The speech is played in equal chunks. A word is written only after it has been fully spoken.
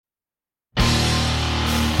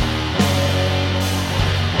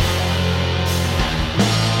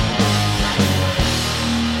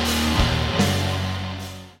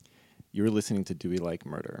You're listening to Do We Like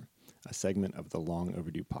Murder, a segment of the Long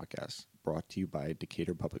Overdue podcast brought to you by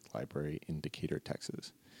Decatur Public Library in Decatur,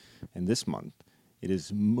 Texas. And this month, it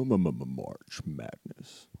is March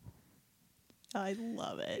Madness. I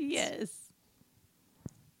love it. Yes.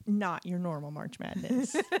 Not your normal March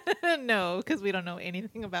Madness. No, because we don't know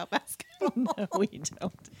anything about basketball. No, we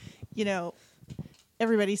don't. You know,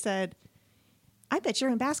 everybody said, I bet you're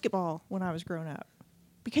in basketball when I was growing up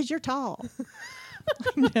because you're tall.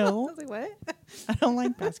 I No, was like, what? I don't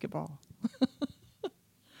like basketball.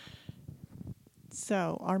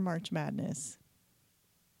 So our March Madness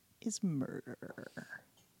is murder.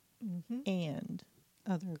 And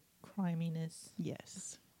Other criminess.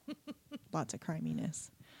 yes, lots of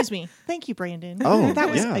criminess. Excuse me. Thank you, Brandon. Oh,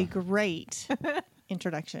 that was yeah. a great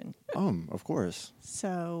introduction. Of course.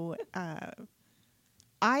 So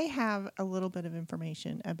I have a little bit of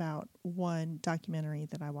information about one documentary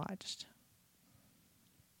that I watched.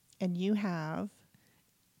 And you have?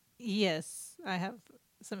 Yes, I have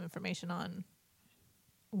some information on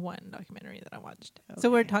one documentary that I watched.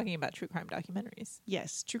 So we're Okay. talking about true crime documentaries.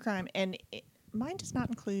 Yes, true crime. And mine does not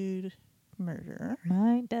include murder.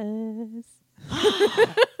 Mine does.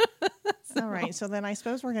 All right. So then I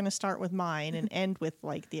suppose we're going to start with mine and end with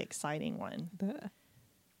like the exciting one.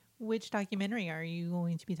 Which documentary are you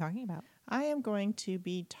going to be talking about? I am going to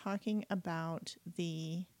be talking about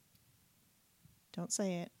the, don't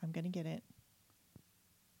say it, I'm going to get it,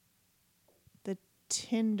 the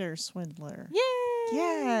Tinder Swindler. Yay!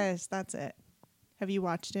 Yes, that's it. Have you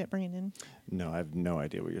watched it, Brandon? No, I have no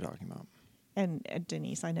idea what you're talking about. And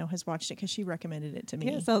Denise, I know, has watched it because she recommended it to me.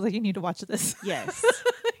 Yes, I was like, you need to watch this. Yes.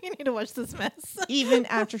 You need to watch this mess. Even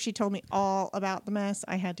after she told me all about the mess,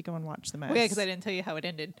 I had to go and watch the mess. Well, yeah, because I didn't tell you how it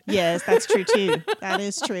ended. Yes, that's true too. That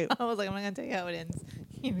is true. I was like, I'm not going to tell you how it ends.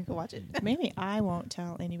 You need to go watch it. Maybe I won't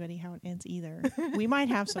tell anybody how it ends either. We might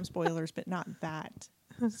have some spoilers, but not that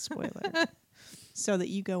spoiler. So that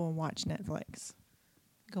you go and watch Netflix.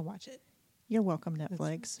 Go watch it. You're welcome,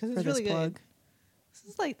 Netflix, 'cause for it's this really good. plug.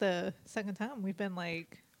 This is like the second time we've been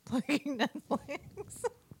like plugging Netflix.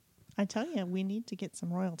 I tell you, we need to get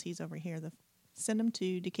some royalties over here. Send them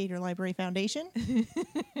to Decatur Library Foundation.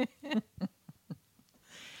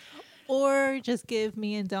 Or just give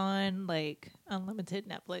me and Dawn like unlimited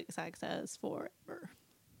Netflix access forever.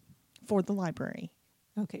 For the library.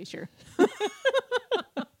 Okay, sure.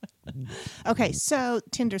 Okay, so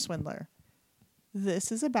Tinder Swindler.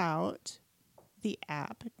 This is about the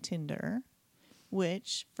app Tinder,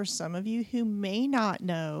 which for some of you who may not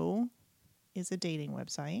know is a dating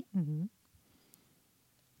website. Mm-hmm.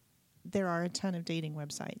 There are a ton of dating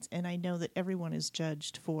websites, and I know that everyone is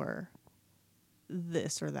judged for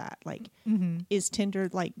this or that. Like, is Tinder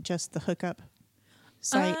like just the hookup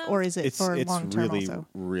site, or is it It's for long term really, also?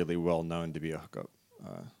 really well known to be a hookup.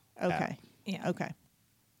 Okay. app. Yeah. Okay.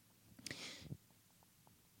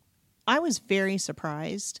 I was very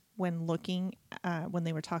surprised when looking, when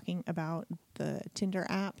they were talking about the Tinder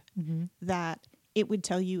app, that it would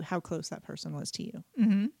tell you how close that person was to you.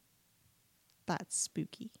 Mm-hmm. That's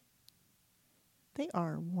spooky. They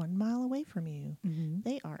are 1 mile away from you. Mm-hmm.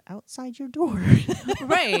 They are outside your door.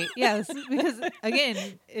 Right. Yes. Because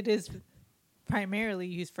again, it is primarily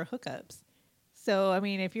used for hookups. So I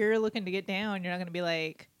mean, if you're looking to get down, you're not going to be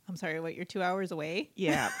like, "I'm sorry, what? You're 2 hours away."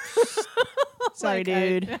 Yeah. Sorry, Like,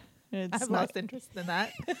 dude. It's I've not- lost interest in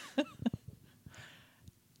that.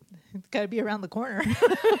 It's got to be around the corner.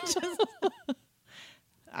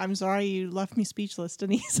 I'm sorry you left me speechless,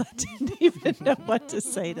 Denise. I didn't even know what to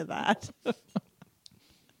say to that.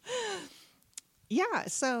 Yeah,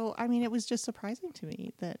 so, I mean, it was just surprising to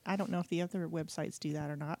me that I don't know if the other websites do that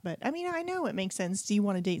or not, but I mean, I know it makes sense. Do you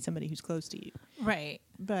want to date somebody who's close to you? Right.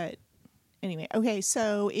 But anyway, okay,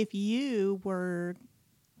 so if you were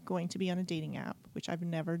going to be on a dating app, which I've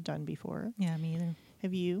never done before, Yeah, me either.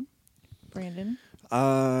 have you, Brandon?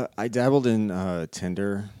 I dabbled in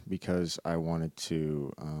Tinder because I wanted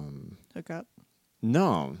to. Hook up?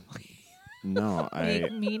 No,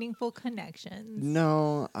 Make meaningful connections.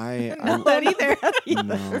 I Not either.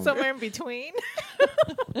 no, Somewhere in between.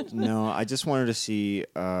 no. I just wanted to see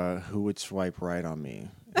who would swipe right on me,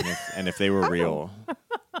 and if they were real,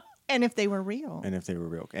 And if they were real. and if they were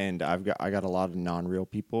real. And I got a lot of non-real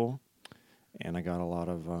people, and I got a lot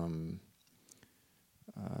of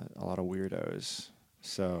weirdos.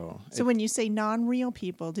 So when you say non-real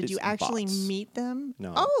people, did it's you actually bots. meet them?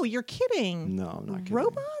 No. Oh, you're kidding. no, I'm not kidding.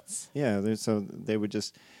 Robots? Yeah, so they would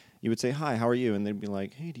just, you would say, "Hi, how are you?" And they'd be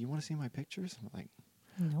like, "Hey, do you want to see my pictures?" I'm like,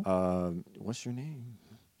 Nope. "What's your name?"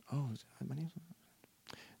 "Oh, my name's."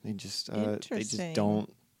 They just Interesting.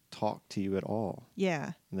 don't talk to you at all.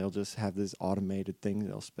 Yeah. And they'll just have this automated thing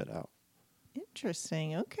they'll spit out.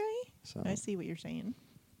 Interesting. Okay. So I see what you're saying.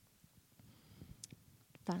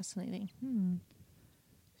 Fascinating.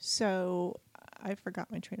 So I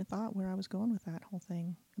forgot my train of thought where I was going with that whole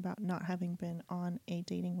thing about not having been on a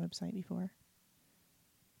dating website before.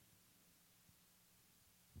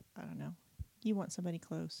 I don't know. You want somebody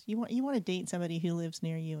close. You want to date somebody who lives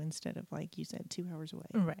near you instead of, like you said, 2 hours away.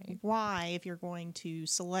 Right. Why, if you're going to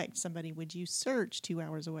select somebody, would you search 2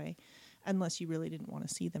 hours away? Unless you really didn't want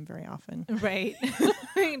to see them very often. Right.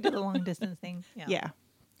 We can do the long distance thing. Yeah. Yeah.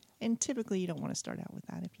 And typically you don't want to start out with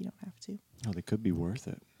that if you don't have to. oh, they could be worth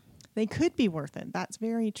it. They could be worth it. That's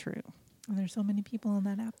very true. And there's so many people on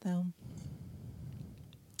that app, though.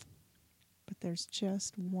 But there's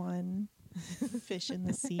just one fish in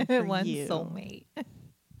the sea for One you. soulmate. I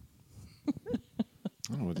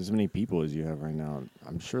don't know, with as many people as you have right now,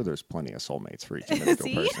 I'm sure there's plenty of soulmates for each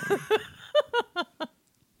individual See? person.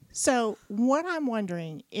 So what I'm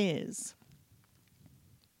wondering is,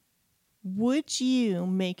 would you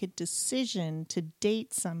make a decision to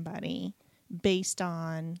date somebody based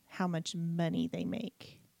on how much money they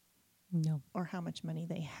make No. or how much money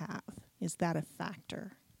they have? Is that a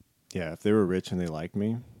factor? Yeah, if they were rich and they liked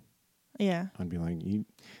me, Yeah. I'd be like,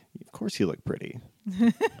 of course you look pretty.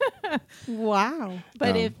 Wow.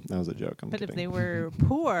 But No, that was a joke. I'm if kidding. they were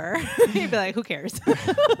poor, you'd be like, who cares?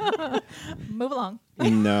 Move along.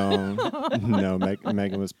 No,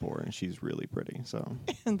 Megan was poor and she's really pretty. So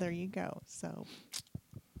And there you go. So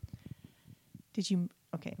did you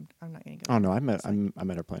okay, I'm not going to go. oh no, I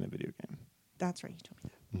met her playing a video game. That's right, you told me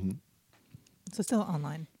that. Mm-hmm. So still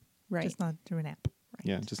online. Right. Just not through an app. Right.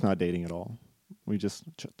 Yeah, just not dating at all. We just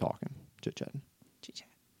talking, chit chatting. Chit chat.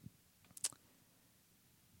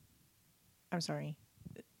 I'm sorry.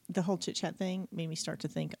 The whole chit chat thing made me start to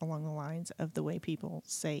think along the lines of the way people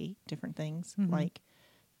say different things, like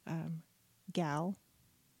gal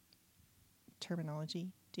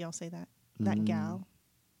terminology. Do y'all say that? That gal?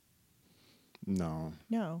 No,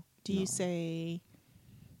 No. Do No. you say?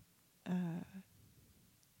 I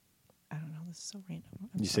don't know. This is so random.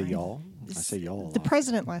 I'm you say sorry. y'all. I say y'all. A The lot.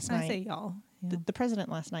 president last I night. say y'all. Yeah. The president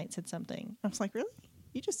last night said something. I was like, really?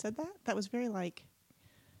 You just said that? That was very like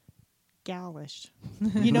galish.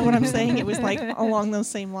 You know what I'm saying? It was like along those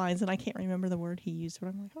same lines, and I can't remember the word he used, but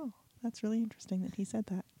I'm like, oh, that's really interesting that he said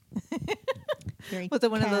that. Very Was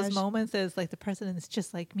it one of those cash- moments that's like the president is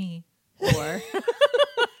just like me? Or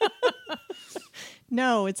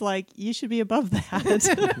No, it's like you should be above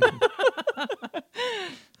that.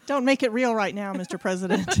 Don't make it real right now, Mr.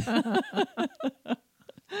 President.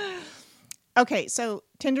 Okay, so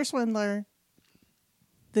Tinder swindler,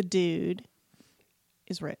 the dude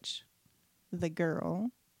is rich. The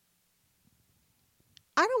girl,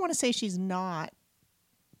 I don't want to say she's not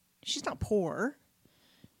poor.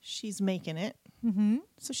 She's making it. mm-hmm.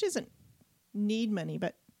 So she doesn't need money,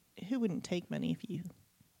 but who wouldn't take money if you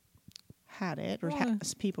had it or Well,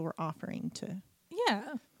 people were offering to? Yeah.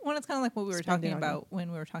 Well, it's kind of like what we were Spend it talking on you. about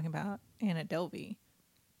when we were talking about Anna Delvey.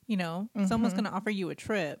 You know, someone's going to offer you a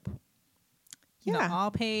trip. You know, Yeah. all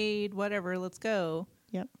paid, whatever, let's go.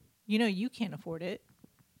 Yep. You know, you can't afford it,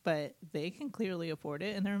 but they can clearly afford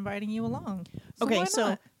it and they're inviting you along. So Okay, why so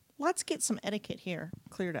not? let's get some etiquette here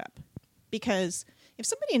cleared up. Because if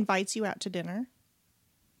somebody invites you out to dinner,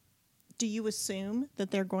 do you assume that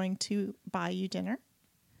they're going to buy you dinner?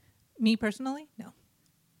 Me personally, no.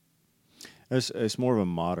 It's more of a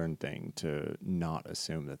modern thing to not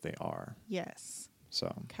assume that they are. Yes.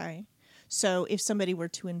 So Okay. So if somebody were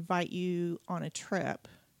to invite you on a trip,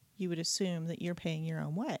 you would assume that you're paying your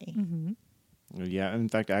own way. Mm-hmm. yeah, in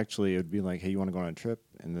fact, actually, it would be like, hey, you want to go on a trip?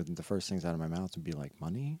 And then the first things out of my mouth would be like,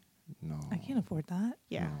 money? No, I can't afford that.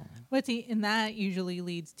 Yeah. no. But see, and that usually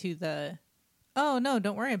leads to the, oh, no,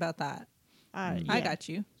 don't worry about that. I yeah. got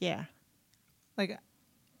you. Yeah. Like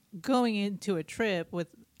going into a trip with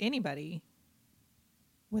anybody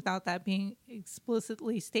without that being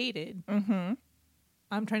explicitly stated, Mm-hmm.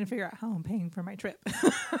 I'm trying to figure out how I'm paying for my trip.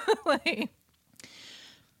 Like,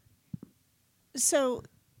 So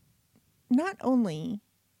not only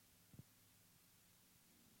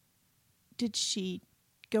did she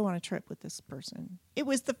go on a trip with this person, it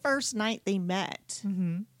was the first night they met,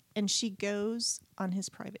 and she goes on his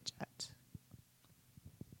private jet.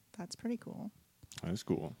 That's pretty cool. That's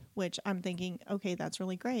cool. Which I'm thinking, okay, that's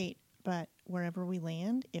really great, but wherever we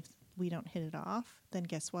land, if we don't hit it off, then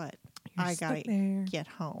guess what? You're I stuck gotta there. get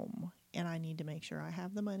home, and I need to make sure I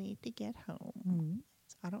have the money to get home. Mm-hmm.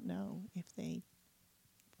 So I don't know if they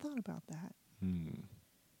thought about that. In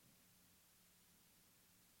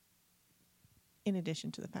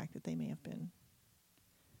addition to the fact that they may have been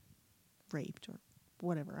raped or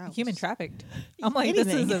whatever else. Human trafficked. I'm like, this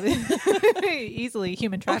is easily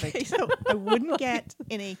human trafficked. Okay, so I wouldn't get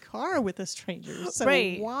in a car with a stranger. So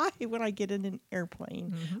Right. why would I get in an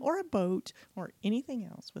airplane or a boat or anything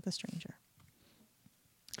else with a stranger?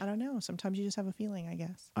 I don't know. Sometimes you just have a feeling, I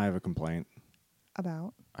guess, I have a complaint.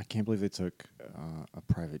 about. I can't believe they took a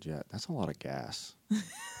private jet. That's a lot of gas.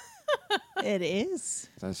 It is.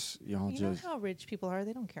 That's y'all You know just. how rich people are?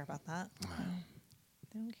 They don't care about that.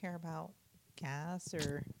 They don't care about gas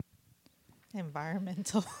or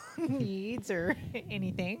environmental needs or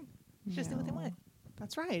anything. Just do what they No. want.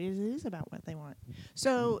 That's right. It is about what they want.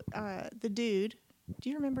 So the dude, do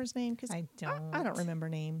you remember his name? Because I I don't remember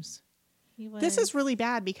names. He was, This is really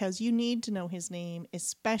bad because you need to know his name,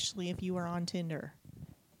 especially if you are on Tinder.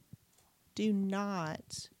 Do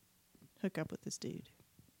not hook up with this dude.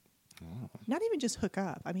 Not even just hook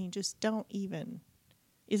up. I mean, just don't even.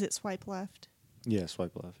 Is it swipe left? Yeah,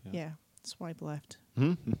 swipe left. Yeah, swipe left.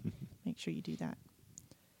 Make sure you do that.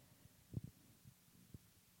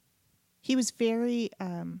 He was very,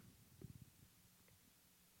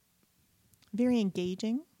 very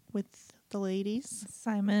engaging with the ladies.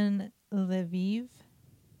 Simon Leviev.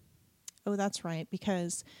 Oh, that's right,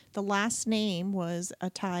 because the last name was a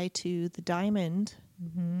tie to the diamond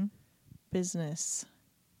business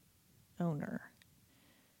owner.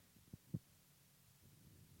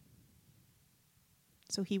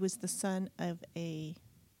 So he was the son of a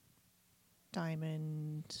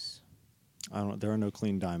diamond. I don't. There are no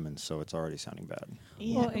clean diamonds, so it's already sounding bad.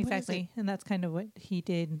 Yeah, Well, what is exactly. And that's kind of what he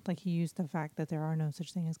did. Like, he used the fact that there are no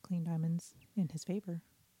such thing as clean diamonds in his favor.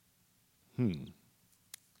 it?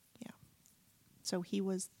 So he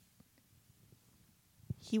was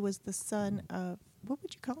the son of, what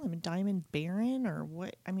would you call him? A diamond baron, or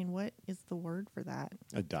what? I mean, what is the word for that?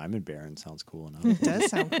 A diamond baron sounds cool enough. It does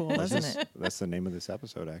sound cool, That's doesn't it? That's the name of this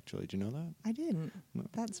episode, actually. Did you know that? I didn't.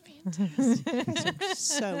 That's fantastic. You guys are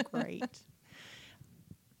so great.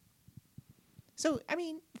 So, I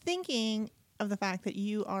mean, thinking of the fact that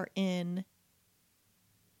you are in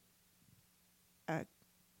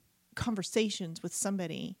conversations with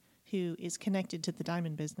somebody who is connected to the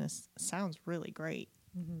diamond business sounds really great.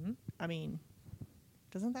 I mean,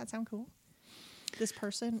 doesn't that sound cool? This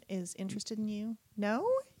person is interested in you? No?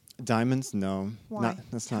 Diamonds? No. Why?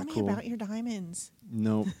 That's Tell not me cool. about your diamonds.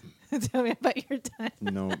 Nope. Tell me about your time.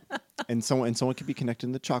 No. And someone could be connected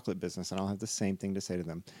in the chocolate business, and I'll have the same thing to say to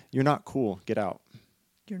them. You're not cool. Get out.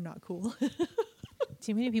 You're not cool.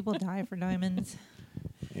 Too many people die for diamonds.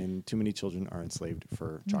 And too many children are enslaved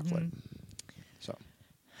for chocolate. So,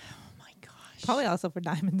 Oh my gosh. Probably also for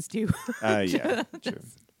diamonds, too. yeah, true.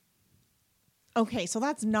 Okay, so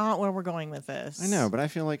that's not where we're going with this. I know, but I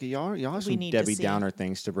feel like y'all have We some need to Debbie see. Downer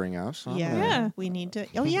things to bring up. So I'm Yeah, gonna- Yeah. we need to.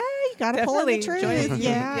 Oh yeah, you got to pull in the Definitely. truth. Join-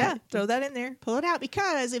 Yeah, Throw that in there. pull it out,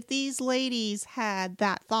 because if these ladies had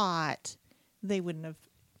that thought, they wouldn't have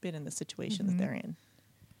been in the situation that they're in.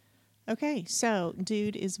 Okay, so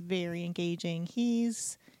dude is very engaging.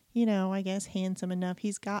 He's, I guess handsome enough.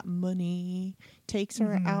 He's got money. Takes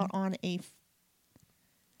her out on a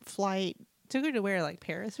flight. Took her to where, like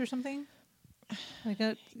Paris or something? Like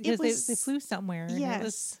because was- they flew somewhere. And it Yes.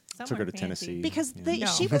 was Took somewhere her to fancy. Tennessee. Because Yeah.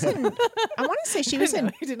 she was in. I want to say she was No, in.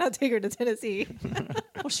 I did not take her to Tennessee.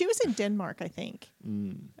 Well, she was in Denmark, I think.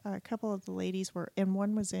 Mm. A couple of the ladies were, and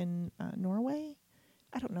one was in Norway.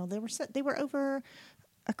 I don't know. They were over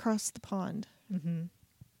across the pond.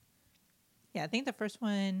 Yeah, I think the first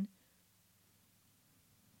one.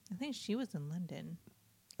 I think she was in London.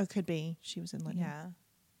 It could be she was in London. Yeah,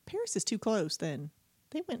 Paris is too close. Then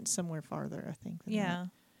they went somewhere farther, I think. than yeah,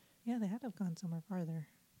 yeah. They had to have gone somewhere farther.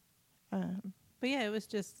 that. But yeah, it was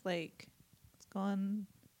just like, let's go on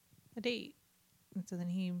a date. And so then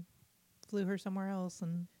he flew her somewhere else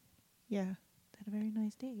and Yeah, they had a very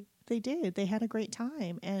nice date. they did. They had a great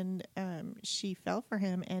time, and she fell for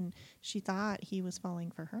him, and she thought he was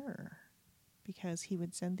falling for her because he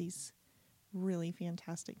would send these really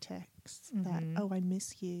fantastic texts that, Mhm. "Oh, I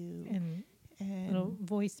miss you," And and little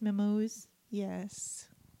voice memos. yes.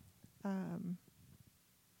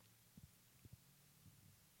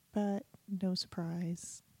 But no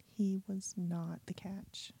surprise, he was not the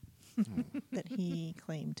catch that he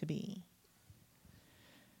claimed to be.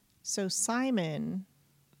 So Simon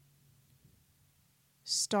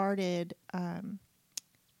started,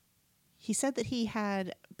 he said that he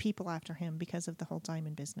had people after him because of the whole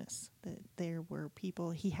diamond business. That there were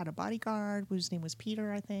people, he had a bodyguard whose name was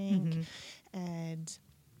Peter, I think, and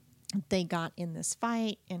they got in this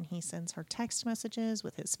fight, and he sends her text messages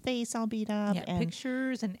with his face all beat up. Yeah, and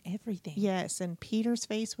pictures and everything. yes, and Peter's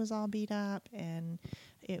face was all beat up, and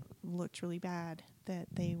it looked really bad that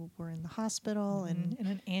they were in the hospital and in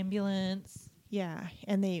an ambulance. yeah,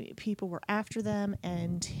 and people were after them,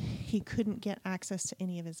 and he couldn't get access to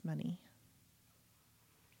any of his money.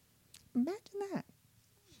 Imagine that.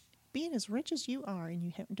 Being as rich as you are and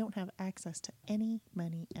you don't have access to any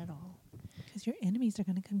money at all. Because your enemies are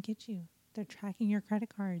going to come get you. They're tracking your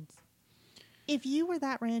credit cards. If you were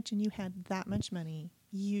that rich and you had that much money,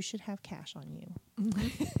 you should have cash on you.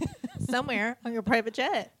 Somewhere on your private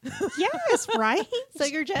jet. Yes, right? So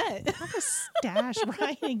your jet. Have a stash,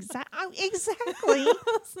 right? Exactly.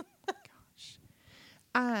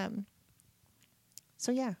 Gosh.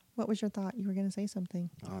 So yeah, what was your thought? You were going to say something.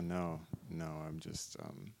 Oh no, I'm just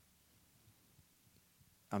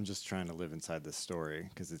trying to live inside this story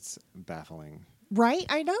because it's baffling. Right?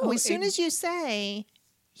 I know. Oh, as soon as you say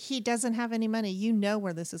he doesn't have any money, you know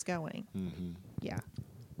where this is going. Mm-hmm. Yeah.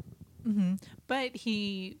 Mm-hmm. But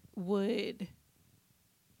he would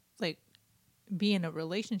like be in a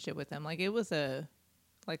relationship with them. Like it was a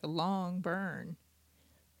long burn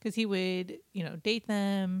because he would, date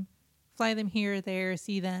them, fly them here, there,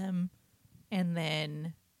 see them. And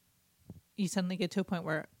then you suddenly get to a point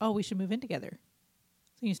where, oh, we should move in together.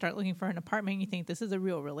 So you start looking for an apartment and you think this is a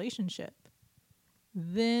real relationship.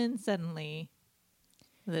 Then suddenly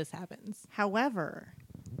this happens. However,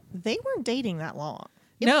 they weren't dating that long.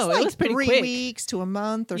 It was pretty 3 quick. weeks to a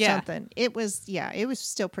month or something. It was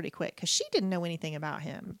still pretty quick because she didn't know anything about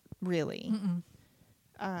him, really.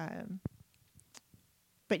 But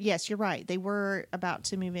yes, you're right. They were about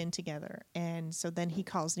to move in together. And so then he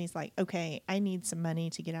calls and he's like, okay, I need some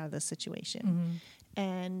money to get out of this situation. Mm-hmm.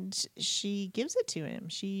 And she gives it to him.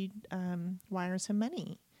 She wires him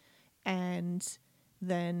money. And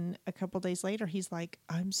then a couple days later, he's like,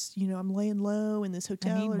 I'm laying low in this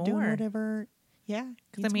hotel or doing more. whatever. Yeah.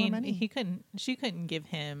 Because more money. she couldn't give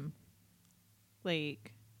him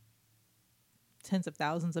like tens of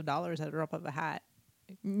thousands of dollars at a drop of a hat.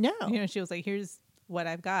 No. She was like, here's what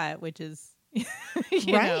I've got, which is,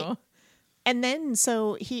 right. And then,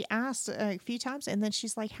 so he asked a few times, and then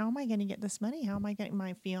she's like, how am I going to get this money? How am I getting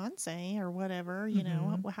my fiance or whatever,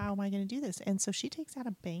 how am I going to do this? And so she takes out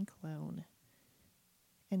a bank loan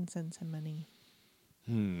and sends him money.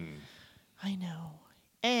 I know.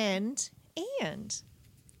 And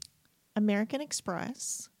American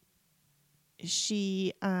Express,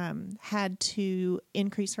 she had to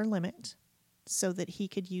increase her limit so that he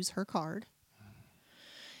could use her card.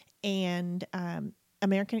 And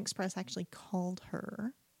American Express actually called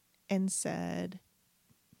her and said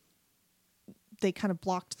they kind of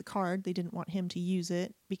blocked the card. They didn't want him to use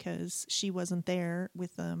it because she wasn't there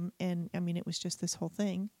with them. And I mean, it was just this whole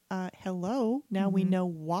thing. Hello. Now we know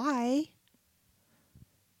why.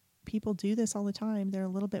 People do this all the time. They're a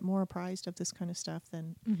little bit more apprised of this kind of stuff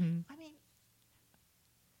than, I mean,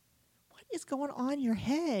 what is going on in your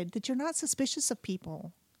head that you're not suspicious of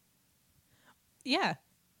people? Yeah.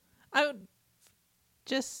 I would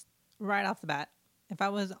just right off the bat, if I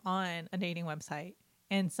was on a dating website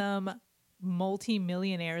and some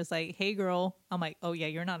multi-millionaire is like, hey girl, I'm like, oh yeah,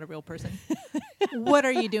 you're not a real person. What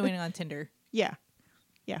are you doing on Tinder? Yeah.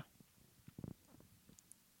 Yeah.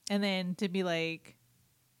 And then to be like,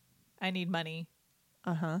 I need money.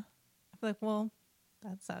 Uh-huh. I'm like, well,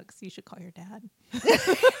 that sucks. You should call your dad.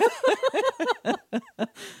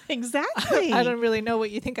 Exactly. I don't really know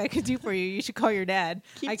what you think I could do for you. You should call your dad.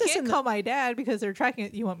 I can't call my dad because they're tracking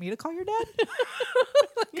it. You want me to call your dad?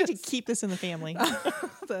 You need to keep this in the family.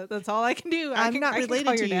 That's all I can do. I'm not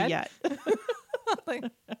related to you yet. Like,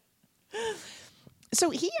 so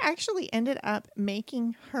he actually ended up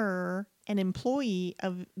making her an employee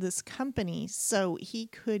of this company so he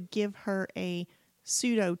could give her a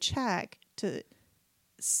pseudo check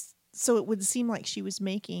so it would seem like she was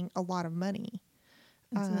making a lot of money.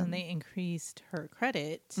 and so then they increased her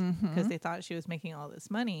credit because they thought she was making all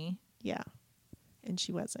this money. Yeah. And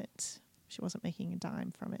she wasn't. She wasn't making a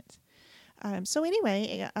dime from it. So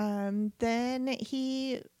anyway, then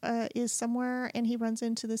he is somewhere and he runs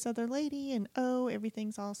into this other lady and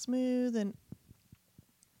everything's all smooth and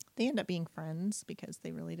they end up being friends because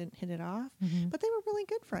they really didn't hit it off, but they were really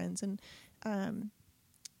good friends. And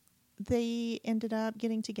they ended up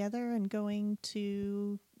getting together and going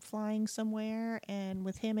to flying somewhere and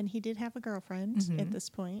with him, and he did have a girlfriend at this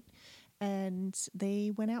point. And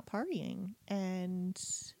they went out partying, and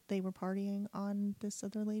they were partying on this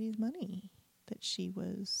other lady's money that she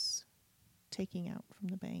was taking out from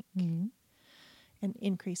the bank and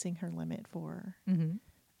increasing her limit for.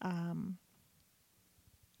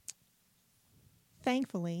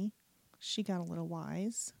 Thankfully, she got a little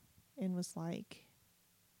wise and was like,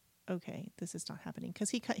 okay, this is not happening.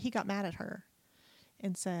 Because he got mad at her.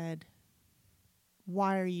 and said,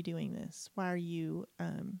 "Why are you doing this?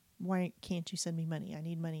 Why can't you send me money? I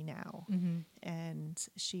need money now." Mm-hmm. And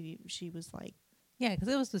she was like, Yeah, because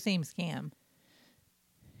it was the same scam.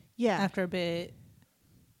 "Yeah, After a bit,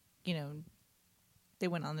 they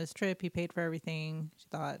went on this trip. He paid for everything. She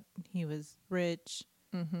thought he was rich.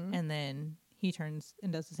 mm-hmm. And then he turns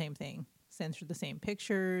and does the same thing. Sends her the same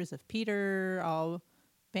pictures of Peter all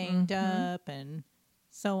banged up and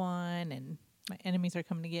so on. And my enemies are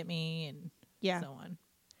coming to get me and Yeah." so on.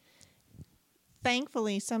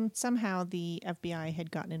 Thankfully, somehow the FBI had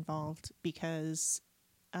gotten involved because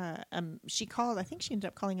she called. I think she ended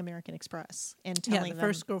up calling American Express and telling Yeah, the them,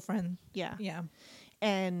 first girlfriend. yeah, Yeah.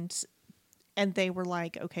 and they were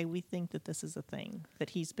like, "Okay, we think that this is a thing, that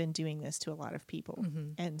he's been doing this to a lot of people,"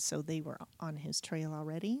 and so they were on his trail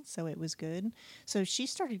already. So it was good. So she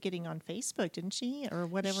started getting on Facebook, didn't she, or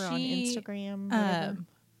whatever, on Instagram, whatever.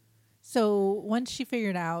 So once she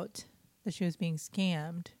figured out that she was being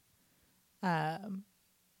scammed,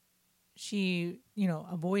 she,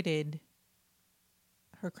 avoided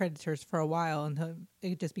her creditors for a while until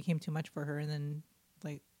it just became too much for her. And then,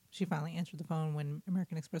 she finally answered the phone when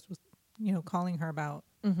American Express was, calling her about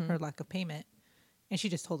her lack of payment. And she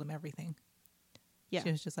just told them everything. Yeah.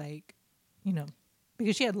 She was just like,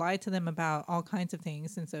 because she had lied to them about all kinds of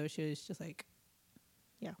things. And so she was just like,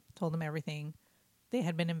 told them everything. They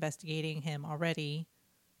had been investigating him already.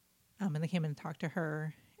 And they came and talked to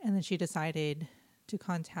her. And then she decided to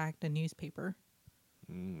contact a newspaper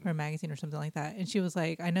or a magazine or something like that. And she was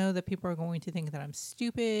like, "I know that people are going to think that I'm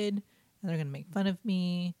stupid and they're going to make fun of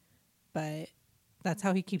me, but that's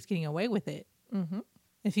how he keeps getting away with it. Mm-hmm.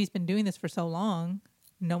 If he's been doing this for so long,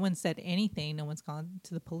 no one said anything. No one's gone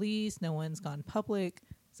to the police. No one's gone public.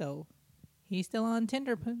 So he's still on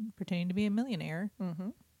Tinder pretending to be a millionaire." Mm-hmm.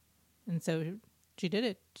 And so she did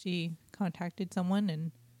it. She contacted someone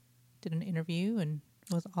and did an interview and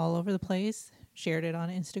was all over the place, shared it on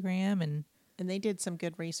Instagram. And they did some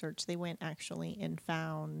good research. They went actually and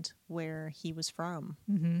found where he was from.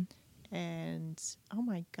 mm-hmm. And oh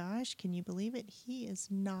my gosh, can you believe it? He is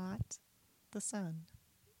not the son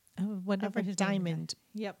Whatever of a his name is. diamond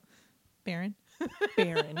Yep. Baron.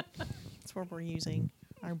 baron. That's what we're using.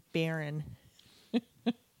 Our baron.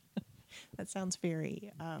 That sounds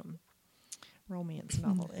very romance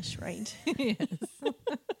novel-ish, right? Yes.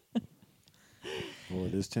 Well,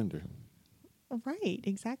 it is Tinder. Right,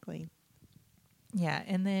 exactly. Yeah.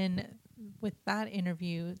 And then with that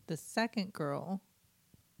interview, the second girl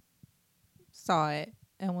saw it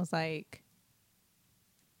and was like,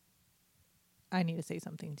 "I need to say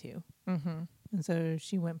something too." Mm-hmm. And so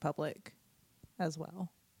she went public as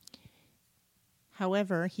well.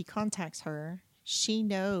 However, he contacts her. She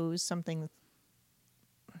knows something.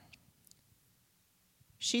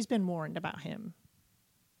 She's been warned about him.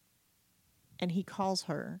 And he calls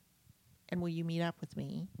her and, "Will you meet up with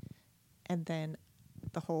me?" And then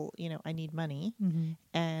the whole, "I need money." Mm-hmm.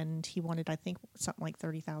 And he wanted, I think, something like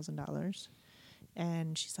 $30,000.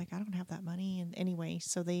 And she's like, "I don't have that money." And anyway,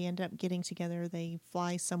 so they end up getting together. They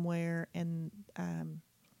fly somewhere, and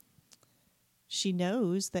she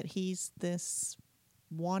knows that he's this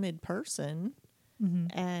wanted person, Mm-hmm.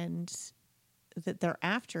 and that they're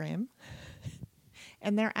after him.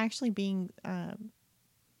 And they're actually being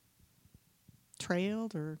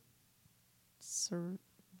trailed or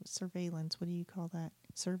surveillance. What do you call that?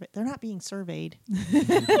 They're not being surveyed.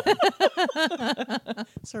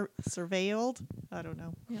 Surveilled? I don't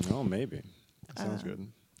know. Oh, maybe. Sounds good.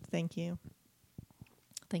 Thank you.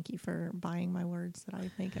 Thank you for buying my words that I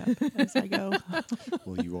make up as I go.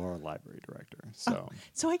 Well, you are a library director, so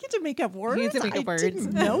So I get to make up words? get to make up I words.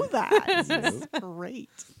 didn't know that. Nope. This is great.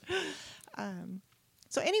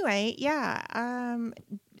 So anyway, yeah.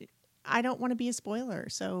 I don't want to be a spoiler,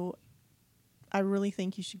 so I really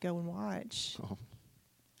think you should go and watch.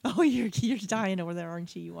 Oh, you're dying over there,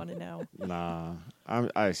 aren't you? You want to know? nah.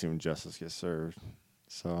 I assume justice gets served.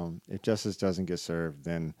 So if justice doesn't get served,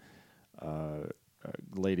 then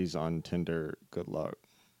ladies on Tinder, good luck.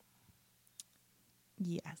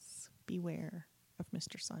 Yes. Beware of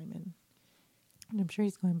Mr. Simon. I'm sure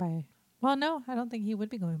he's going by. Well, no, I don't think he would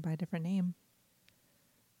be going by a different name.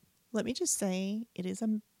 Let me just say, it is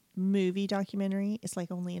a movie documentary. It's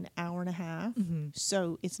like only an hour and a half. Mm-hmm.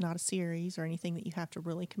 So it's not a series or anything that you have to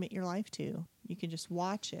really commit your life to. You can just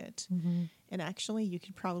watch it. Mm-hmm. And actually, you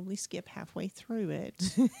could probably skip halfway through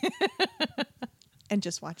it and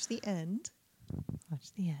just watch the end.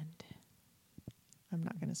 Watch the end. I'm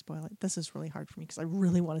not going to spoil it. This is really hard for me because I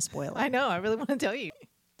really want to spoil it. I know. I really want to tell you.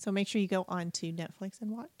 So make sure you go on to Netflix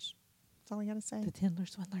and watch. That's all I got to say. The Tinder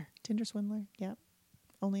Swindler. Tinder Swindler. Yep.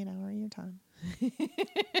 Only an hour of your time.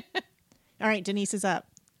 All right, Denise is up.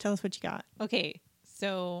 Tell us what you got. Okay,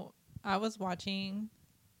 so I was watching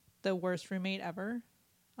The Worst Roommate Ever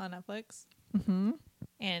on Netflix. Mm-hmm.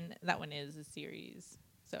 And that one is a series.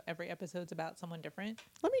 So every episode's about someone different.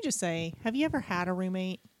 Let me just say, have you ever had a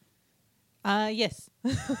roommate? Yes.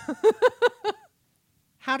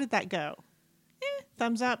 How did that go?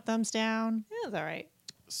 Thumbs up, thumbs down? It was all right.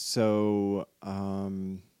 So,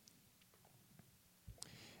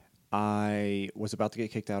 I was about to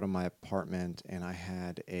get kicked out of my apartment, and I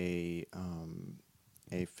had a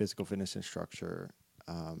physical fitness instructor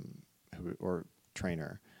or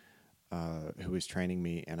trainer who was training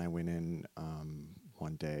me, and I went in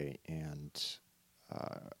one day, and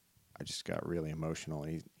I just got really emotional.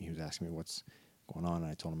 And he was asking me what's going on, and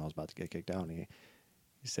I told him I was about to get kicked out, and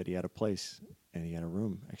he said he had a place and he had a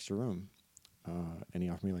room, extra room, and he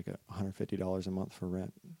offered me like $150 a month for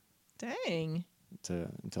rent Dang.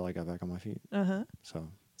 until I got back on my feet. Uh-huh. So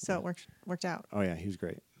So it worked out. oh yeah, he was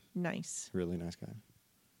great, Nice. really nice guy.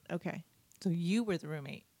 Okay. So you were the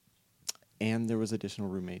roommate. And there was additional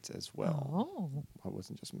roommates as well. Oh. It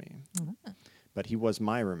wasn't just me, but he was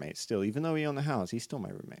my roommate still. Even though he owned the house, he's still my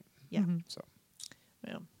roommate. Yeah. Mhm. So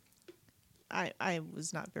Well, I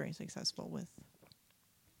was not very successful with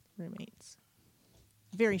roommates.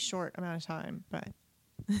 Very short amount of time, but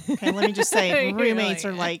okay, let me just say You're roommates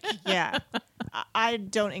like- are like, yeah. I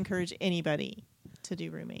don't encourage anybody to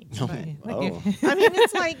do roommates. No. But, Oh. I mean,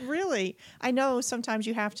 it's like, really, I know sometimes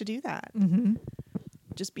you have to do that. Mm-hmm.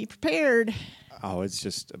 Just be prepared. Oh, it's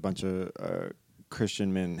just a bunch of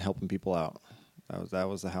Christian men helping people out. That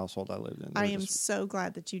was the household I lived in. I am so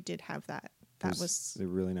glad that you did have that. That was, they're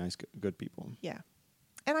really nice, good people. yeah.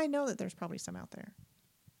 And I know that there's probably some out there.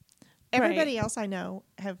 Right. Everybody else I know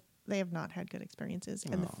have not had good experiences,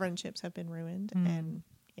 and the Oh. friendships have been ruined. Mm. And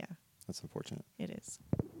yeah, That's unfortunate. it is.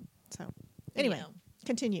 So anyway, Yeah.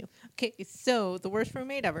 continue. Okay, so The Worst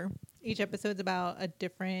Roommate Ever. Each episode's about a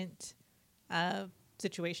different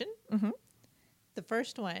situation. Mm-hmm. The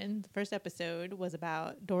first episode was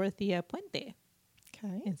about Dorothea Puente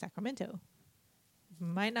Okay. in Sacramento. You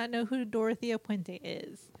might not know who Dorothea Puente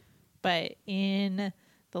is, but in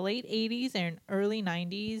the late 80s and early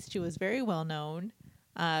 90s, she was very well known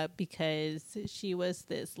because she was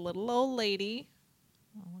this little old lady.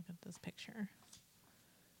 Oh, look at this picture.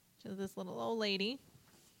 She was this little old lady.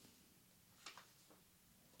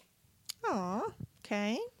 Aw.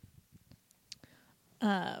 Okay.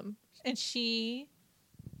 And she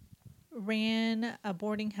ran a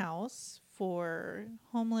boarding house for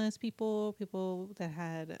homeless people, people that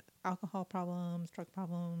had alcohol problems, drug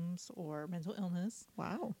problems, or mental illness.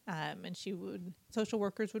 Wow. And social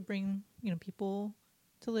workers would bring, people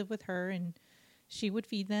to live with her, and she would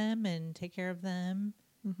feed them and take care of them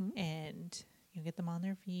Mm-hmm. and get them on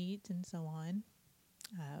their feet and so on.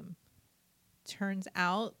 Turns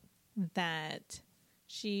out that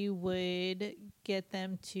she would get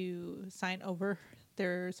them to sign over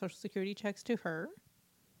their social security checks to her,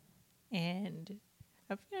 and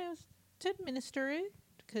to administer it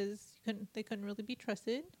because they couldn't really be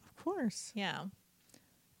trusted. Of course. Yeah,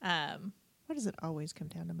 Why does it always come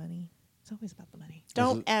down to money? it's always about the money.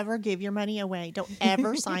 Don't ever give your money away. Don't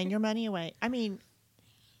ever sign your money away. I mean,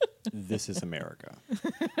 This is America.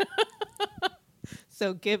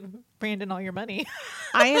 So give Brandon all your money.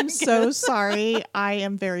 I am so sorry. I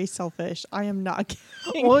am very selfish. I am not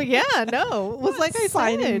kidding. Well, yeah, no. It was like I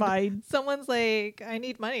signing said. my. Someone's like, I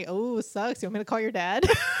need money. Oh, sucks. You want me to call your dad?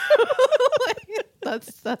 Like,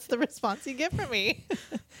 that's the response you get from me.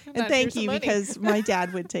 And thank you, because my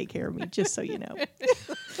dad would take care of me, just so you know.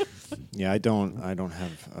 Yeah, I don't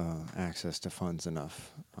have access to funds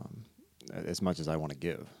enough as much as I want to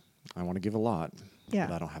give. I want to give a lot, Yeah.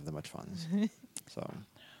 but I don't have that much funds. So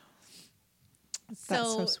That's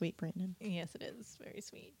so sweet, Brandon. Yes, it is very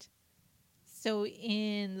sweet. So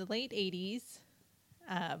in the late 80s,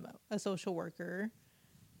 a social worker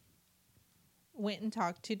went and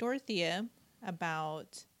talked to Dorothea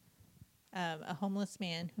about a homeless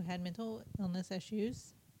man who had mental illness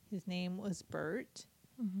issues. His name was Bert.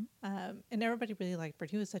 Mm-hmm. And everybody really liked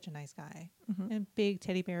Bert. He was such a nice guy, Mm-hmm. and big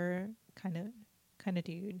teddy bear kind of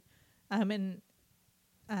dude.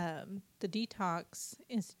 The detox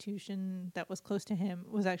institution that was close to him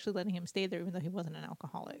was actually letting him stay there, even though he wasn't an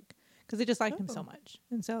alcoholic, because they just liked him so Oh. much.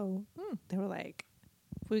 And so they were like,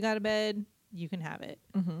 "If we got a bed, you can have it."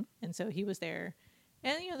 Mm-hmm. And so he was there,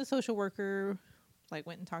 and the social worker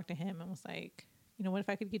went and talked to him and was like, "What if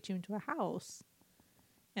I could get you into a house?"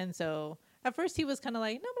 And so at first he was kind of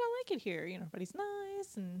like, "No, but I like it here. Everybody's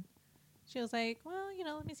nice." And she was like, "Well,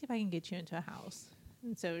 let me see if I can get you into a house."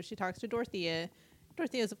 And so she talks to Dorothea.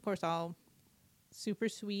 Dorothea's, of course, all super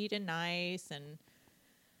sweet and nice and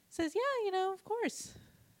says, yeah, of course.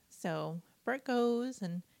 So Bert goes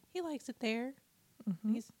and he likes it there.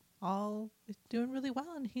 He's all doing really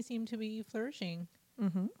well and he seemed to be flourishing.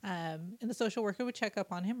 And the social worker would check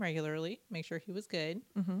up on him regularly, make sure he was good.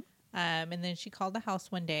 And then she called the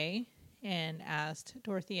house one day and asked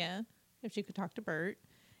Dorothea if she could talk to Bert.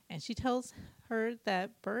 And she tells her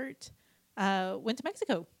that Bert went to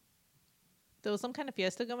Mexico. There was some kind of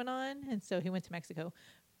fiesta going on, and so he went to Mexico.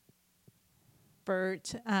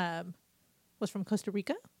 Bert was from Costa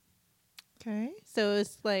Rica. Okay. So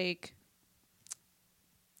it's like,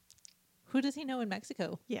 who does he know in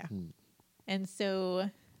Mexico? Yeah. And so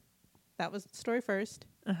that was the story first.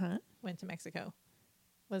 Uh-huh. Went to Mexico.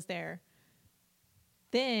 Was there.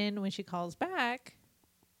 Then when she calls back,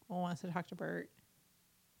 wants to talk to Bert,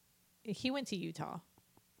 he went to Utah.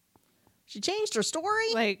 She changed her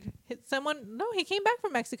story? Like he came back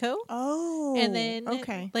from Mexico. Oh. And then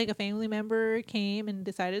okay. like a family member came and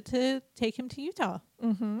decided to take him to Utah.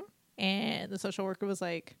 Mm-hmm. And the social worker was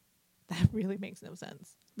like, that really makes no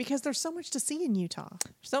sense. Because there's so much to see in Utah.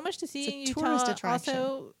 So much to see It's in a Utah. tourist attraction.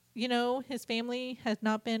 Also, his family has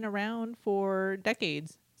not been around for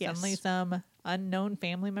decades. Yes. Suddenly some unknown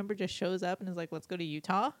family member just shows up and is like, let's go to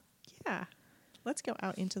Utah. Yeah. Let's go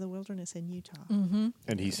out into the wilderness in Utah.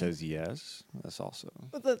 And he says yes. That's also.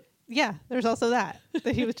 Yeah, there's also that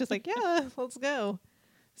he was just like, yeah, let's go.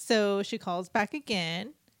 So she calls back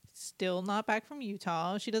again. Still not back from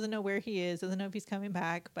Utah. She doesn't know where he is. Doesn't know if he's coming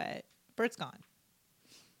back, but Bert's gone.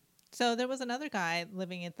 So there was another guy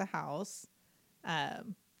living at the house that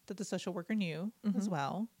the social worker knew as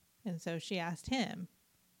well. And so she asked him,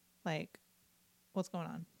 like, what's going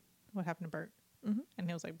on? What happened to Bert? And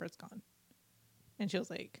he was like, Bert's gone. And she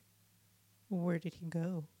was like, where did he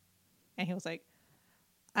go? And he was like,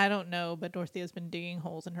 I don't know, but Dorothea's been digging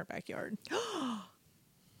holes in her backyard.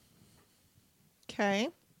 Okay.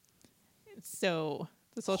 So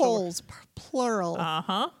the social Holes, plural.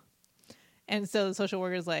 And so the social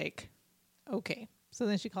worker's like, okay. So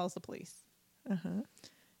then she calls the police. Uh-huh.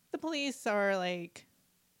 The police are like,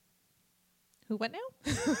 who, what now?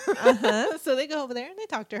 Uh-huh. So they go over there and they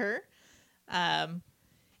talk to her.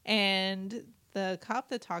 And the cop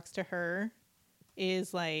that talks to her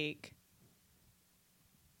is like,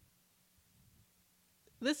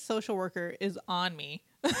 this social worker is on me.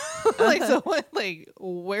 Like, so like,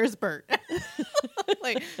 where's Bert?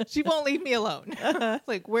 Like, she won't leave me alone.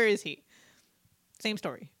 Like, where is he? Same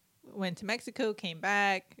story. Went to Mexico, came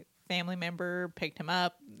back, family member picked him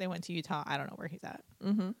up. They went to Utah. I don't know where he's at.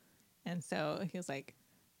 And so he was like,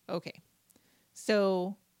 okay.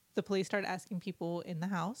 So the police started asking people in the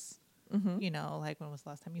house, like, when was the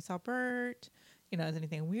last time you saw Bert? Has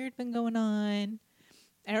anything weird been going on?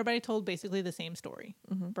 Everybody told basically the same story.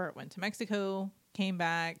 Bert went to Mexico, came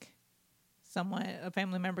back. A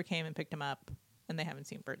family member came and picked him up, and they haven't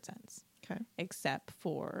seen Bert since. Okay. Except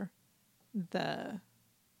for the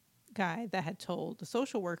guy that had told the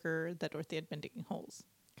social worker that Dorothy had been digging holes.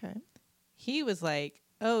 Okay. He was like,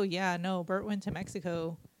 oh, yeah, no, Bert went to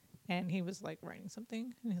Mexico. And he was like writing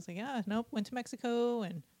something. And he was like, yeah, nope, went to Mexico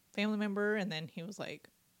and family member. And then he was like,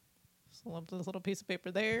 slipped this little piece of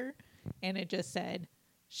paper there. And it just said,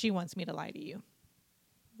 she wants me to lie to you.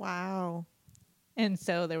 Wow. And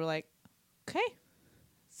so they were like, okay.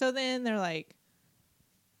 So then they're like,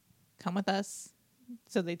 come with us.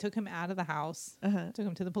 So they took him out of the house, took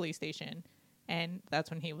him to the police station. And that's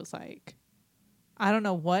when he was like, I don't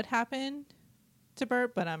know what happened to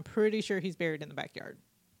Bert, but I'm pretty sure he's buried in the backyard.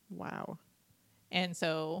 Wow. And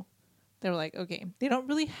so they were like, okay, they don't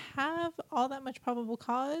really have all that much probable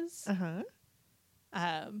cause.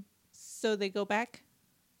 So they go back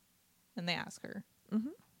and they ask her,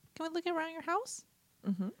 can we look around your house?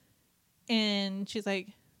 And she's like,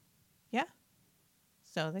 yeah.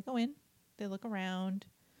 So they go in, they look around.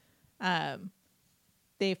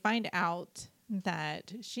 They find out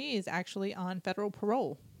that she is actually on federal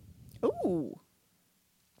parole. Ooh.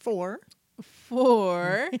 For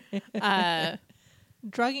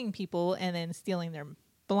drugging people and then stealing their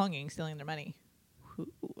belongings, stealing their money. Ooh.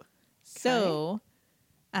 Okay. So,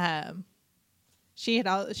 she'd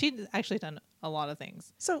actually done a lot of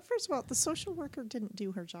things. So first of all, the social worker didn't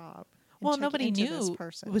do her job. in Well, checking nobody into knew this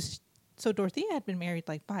person. So Dorothea had been married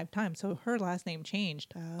like 5 times, so her last name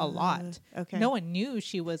changed a lot. Okay. No one knew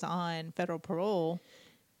she was on federal parole,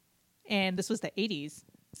 and this was the 80s.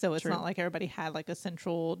 So it's True. not like everybody had like a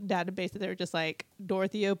central database that they were just like,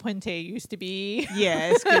 Dorothea Puente used to be.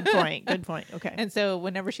 Yes. Good point. Good point. Okay. And so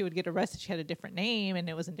whenever she would get arrested, she had a different name and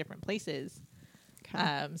it was in different places.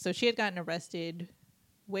 Okay. So she had gotten arrested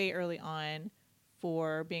way early on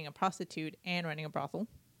for being a prostitute and running a brothel.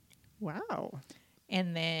 Wow.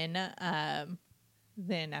 And then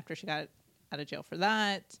after she got out of jail for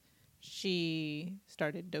that, she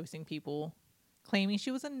started dosing people, claiming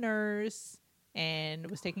she was a nurse and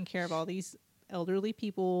was taking care of all these elderly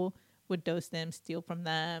people, would dose them, steal from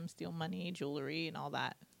them, steal money, jewelry, and all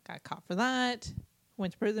that. Got caught for that.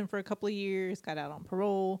 Went to prison for a couple of years, got out on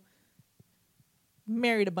parole.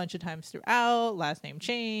 Married a bunch of times throughout, last name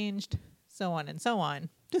changed, so on and so on.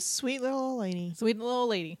 Just sweet little old lady. Sweet little old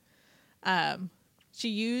lady. She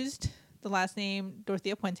used the last name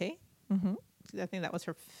Dorothea Puente. Mm-hmm. I think that was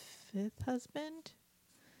her 5th husband.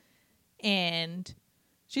 And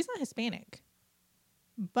she's not Hispanic.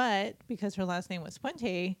 But because her last name was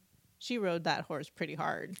Puente, she rode that horse pretty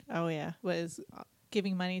hard. Oh, yeah. Was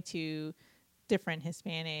giving money to different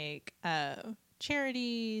Hispanic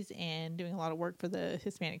charities and doing a lot of work for the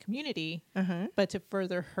Hispanic community, Uh-huh. but to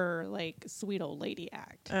further her like sweet old lady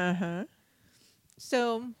act. Uh-huh.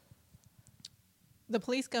 So the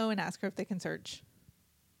police go and ask her if they can search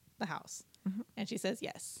the house. Mhm. And she says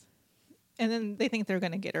yes. And then they think they're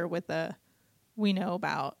going to get her with we know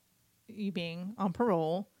about you being on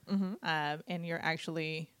parole, Mm-hmm. and you're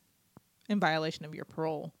actually in violation of your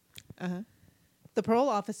parole. Uh-huh. The parole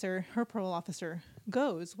officer, her parole officer,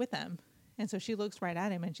 goes with them. And so she looks right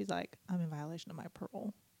at him and she's like, I'm in violation of my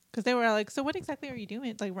parole. Because they were like, so what exactly are you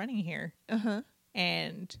doing, like running here? Uh-huh.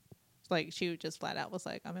 And like she just flat out was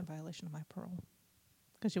like, I'm in violation of my parole.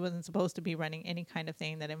 Because she wasn't supposed to be running any kind of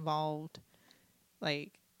thing that involved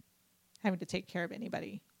like having to take care of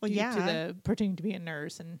anybody. Well, due yeah. to the pretending to be a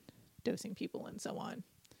nurse and dosing people and so on.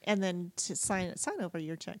 And then to sign over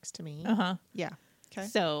your checks to me. Uh-huh. Yeah. Okay.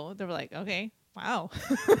 So they were like, okay, wow.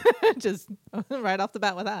 Just right off the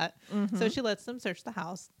bat with that. Mm-hmm. So she lets them search the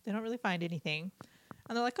house. They don't really find anything.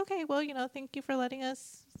 And they're like, okay, well, thank you for letting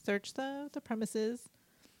us search the premises.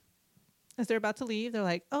 As they're about to leave, they're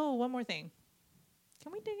like, oh, one more thing.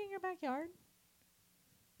 Can we dig in your backyard?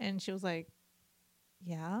 And she was like,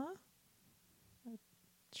 yeah,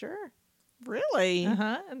 sure. Really?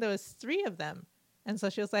 Uh-huh. And there was 3 of them. And so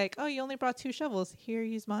she was like, oh, you only brought 2 shovels. Here,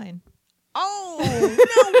 use mine. Oh,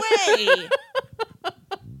 no way.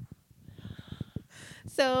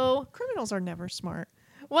 So, Criminals are never smart.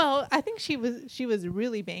 well, I think she was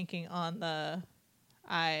really banking on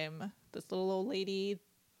I'm this little old lady.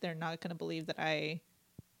 They're not going to believe that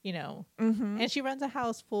Mm-hmm. and she runs a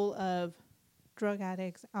house full of drug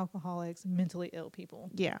addicts, alcoholics, mentally ill people.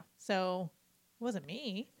 Yeah. So it wasn't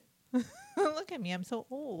me. Look at me. I'm so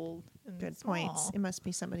old. And Good small. points. It must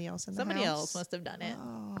be somebody else in the Somebody house. else must have done it.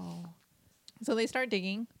 Oh. So they start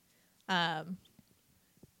digging. And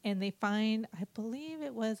they find, I believe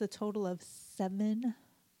it was a total of 7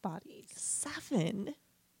 bodies. 7?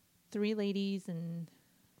 3 ladies and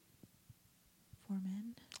 4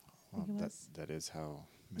 men. I think it was. That is how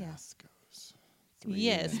Yeah. math goes. 3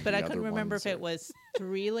 Yes, and but the I couldn't other remember ones if it are- was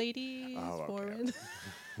 3 ladies, Oh, 4 okay. men.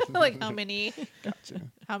 Like how many Gotcha.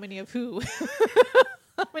 of who?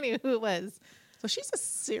 How many of who it was? So she's a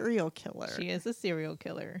serial killer. She is a serial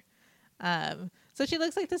killer. So she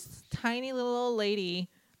looks like this tiny little old lady.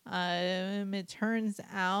 It turns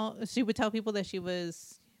out she would tell people that she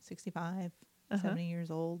was 65, Uh-huh. 70 years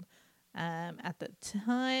old. At the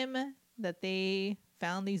time that they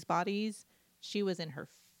found these bodies, she was in her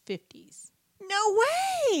 50s. No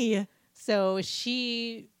way. So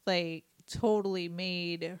she like totally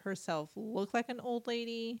made herself look like an old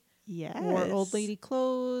lady. Yes. Wore old lady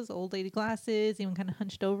clothes, old lady glasses, even kind of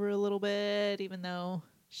hunched over a little bit, even though.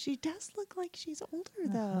 She does look like she's older,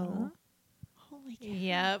 Uh-huh. though. Holy cow.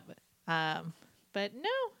 Yep. But no,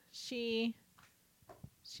 she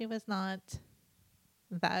was not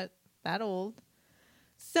that old.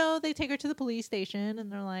 So they take her to the police station and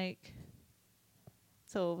they're like,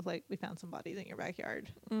 so like we found some bodies in your backyard.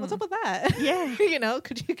 What's up with that? Yeah.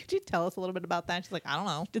 Could you tell us a little bit about that? She's like, I don't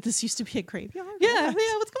know. Did this used to be a graveyard? Yeah, What?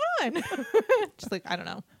 yeah, what's going on? She's like, I don't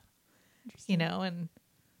know. Interesting. And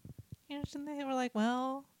and they were like,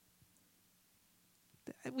 well,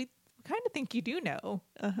 we kind of think you do know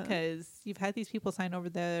Uh-huh. because you've had these people sign over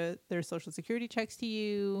their social security checks to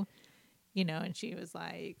you, and she was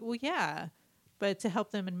like, well, yeah, but to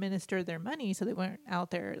help them administer their money so they weren't out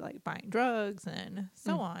there like buying drugs and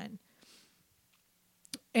so on.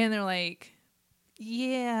 And they're like,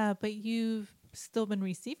 yeah, but you've still been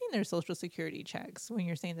receiving their social security checks when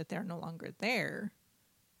you're saying that they're no longer there.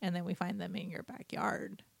 And then we find them in your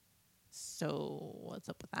backyard. So what's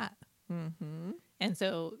up with that? Mm-hmm. And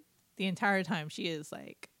so the entire time she is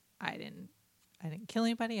like, I didn't kill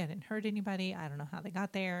anybody. I didn't hurt anybody. I don't know how they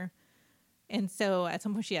got there. And so at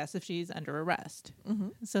some point she asks if she's under arrest. Mm-hmm.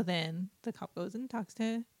 So then the cop goes and talks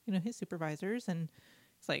to, his supervisors, and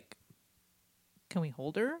it's like, can we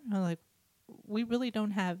hold her? And I'm like, we really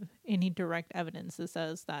don't have any direct evidence that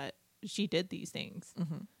says that she did these things.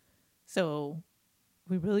 Mm-hmm. So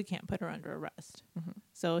we really can't put her under arrest. Mm-hmm.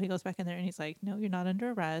 So he goes back in there and he's like, no, you're not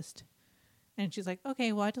under arrest. And she's like,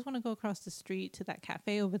 okay, well, I just want to go across the street to that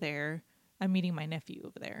cafe over there. I'm meeting my nephew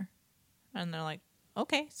over there. And they're like,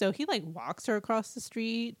 okay. So he like walks her across the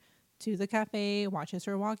street to the cafe, watches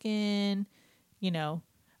her walk in,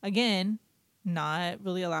 again, not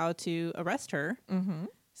really allowed to arrest her. Mm-hmm.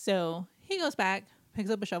 So he goes back, picks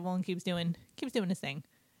up a shovel, and keeps doing his thing.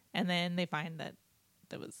 And then they find that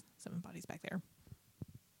there was 7 bodies back there.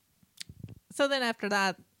 So then after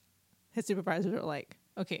that, his supervisors are like,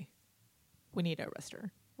 okay, we need to arrest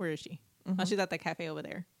her. Where is she? Mm-hmm. Oh, she's at that cafe over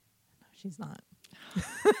there. No, she's not.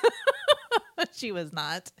 She was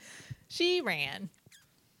not. She ran.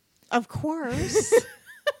 Of course.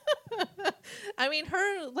 I mean,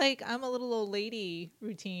 her, like, I'm a little old lady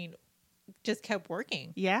routine just kept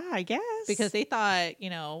working. Yeah, I guess. Because they thought,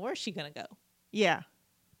 where's she going to go? Yeah.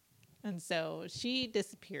 And so she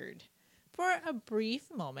disappeared for a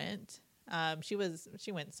brief moment. She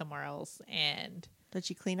went somewhere else, and Did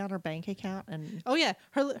she clean out her bank account? And oh yeah,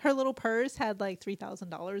 her little purse had like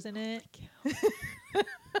 $3,000 in it.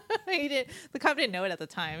 The cop didn't know it at the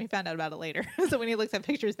time. He found out about it later. So when he looks at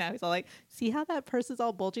pictures now, he's all like, "See how that purse is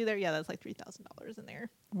all bulgy there? Yeah, that's like $3,000 in there."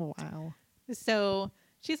 wow. So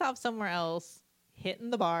she's off somewhere else, hitting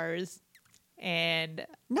the bars, and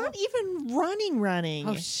Not even running.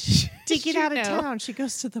 oh, To get out of no. town, she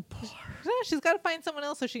goes to the bar. No, she's got to find someone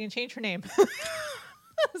else so she can change her name.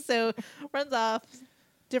 So runs off.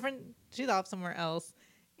 She's off somewhere else,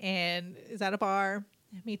 and is at a bar.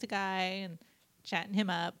 Meets a guy and chatting him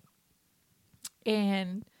up,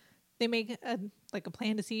 and they make a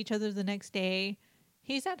plan to see each other the next day.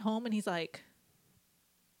 He's at home and he's like,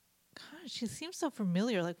 "God, she seems so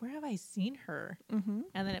familiar. Like, where have I seen her?" Mm-hmm.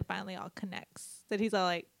 And then it finally all connects. That he's all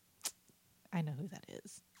like, "I know who that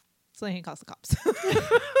is." So then he calls the cops.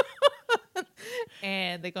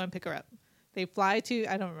 And they go and pick her up. They fly to,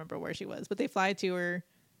 I don't remember where she was, but they fly to her,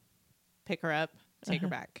 pick her up, take her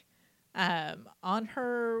back. On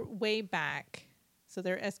her way back, so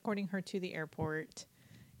they're escorting her to the airport,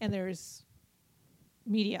 and there's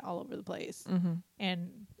media all over the place. Mm-hmm.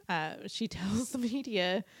 And she tells the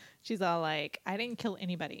media, she's all like, "I didn't kill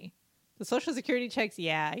anybody. The Social Security checks,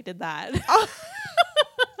 yeah, I did that."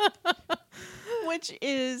 Which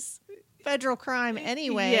is federal crime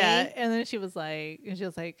anyway. Yeah. And then she was like, "I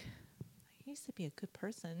used to be a good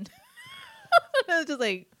person." I was just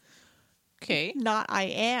like, okay. Not I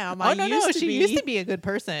am. Oh, no, she used to be a good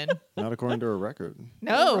person. Not according to her record.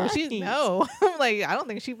 No, Right. no. I'm like, I don't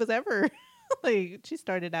think she was ever, like, she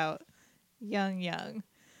started out young.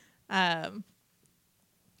 So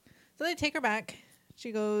they take her back.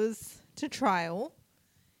 She goes to trial,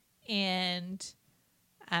 and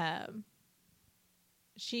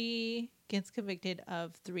she gets convicted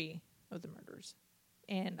of 3 of the murders,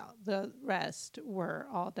 and the rest were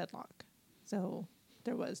all deadlock. So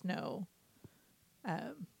there was no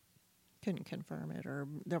Couldn't confirm it, or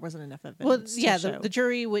there wasn't enough evidence. well, to yeah, show. the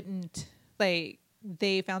jury wouldn't, like,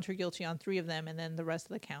 they found her guilty on 3 of them, and then the rest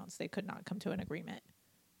of the counts they could not come to an agreement.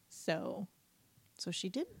 So she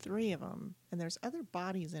did 3 of them, and there's other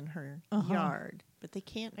bodies in her Uh-huh. yard, but they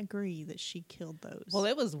can't agree that she killed those. well,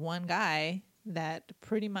 it was one guy that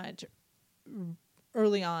pretty much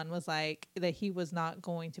early on was like that he was not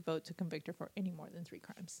going to vote to convict her for any more than 3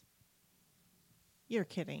 crimes. You're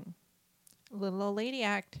kidding. Little old lady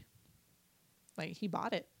act. Like, he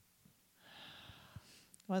bought it.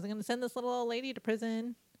 I wasn't going to send this little old lady to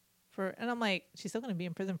prison and I'm like, she's still going to be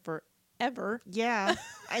in prison forever. Yeah,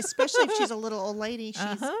 especially if she's a little old lady. She's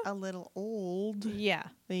Uh-huh. a little old Yeah.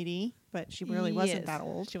 lady, but she really wasn't Yes, that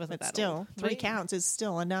old. she wasn't but that still, old. 3 Right. counts is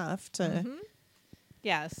still enough to. Mhm.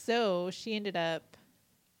 Yeah, so she ended up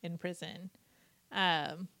in prison.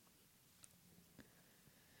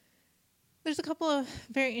 There's a couple of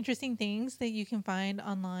very interesting things that you can find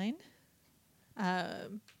online.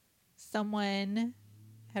 Someone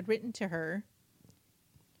had written to her,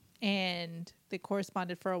 and they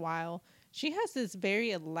corresponded for a while. She has this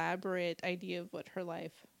very elaborate idea of what her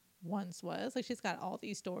life once was. Like, she's got all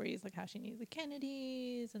these stories, like how she knew the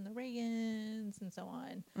Kennedys and the Reagans and so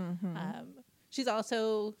on. Mhm. She's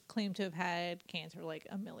also claimed to have had cancer like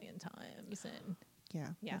a million times. And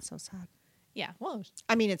Yeah, Yeah. that's so sad. yeah, well,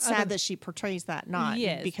 I mean, it's Other- sad that she portrays that, not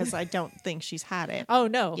Yes. because I don't think she's had it. oh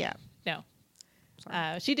no. Yeah. No.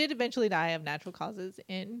 Sorry. She did eventually die of natural causes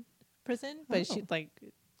in prison, but Oh. she, like,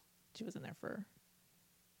 she was in there for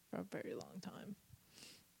a very long time.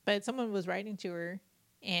 But someone was writing to her,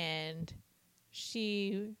 and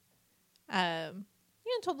she,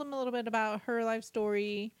 told them a little bit about her life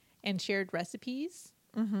story and shared recipes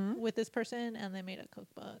with this person, and they made a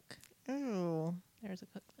cookbook. Oh, There's a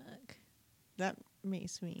cookbook. that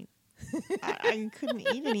makes me. I couldn't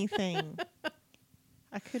eat anything.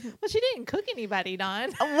 I couldn't. Well, she didn't cook anybody,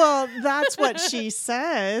 Dawn. Well, that's what she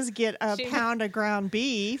says. Get a She- pound of ground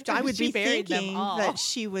beef. I would She be buried them thinking all. that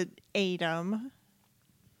she would eat them.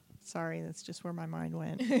 Sorry, that's just where my mind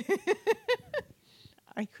went.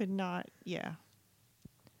 I could not. Yeah.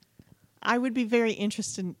 I would be very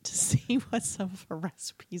interested to see what some of her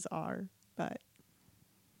recipes are, but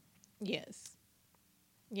Yes.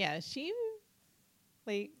 Yeah, she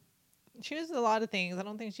was a lot of things. I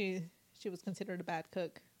don't think she was considered a bad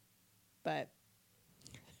cook. But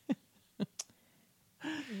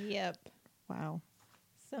yep. wow.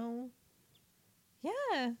 So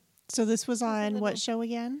yeah. So this was on little- what show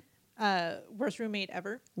again? Worst roommate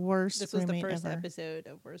ever. Worst This was the Roommate first Ever. episode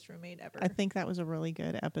of Worst Roommate Ever. I think that was a really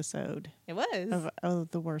good episode it was. of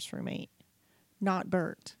The Worst Roommate. Not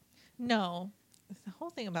Bert. No. The whole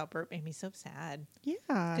thing about Bert made me so sad. Yeah.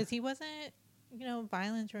 Because he wasn't,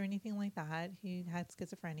 violent or anything like that. He had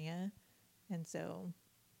schizophrenia. And so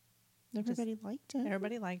Everybody liked him.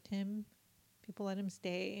 everybody liked him. People let him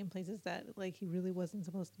stay in places that he really wasn't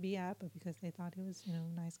supposed to be at, but because they thought he was,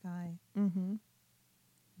 a nice guy. Mm-hmm.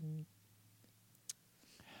 Mm.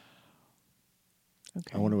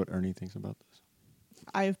 Okay. I wonder what Ernie thinks about this.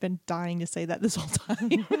 I've been dying to say that this whole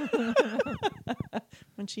time.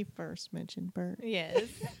 When she first mentioned Bert. Yes.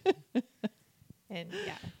 And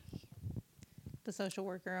yeah. The social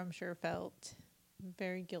worker, I'm sure, felt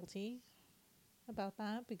very guilty about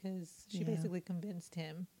that because she Yeah. basically convinced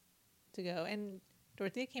him to go. And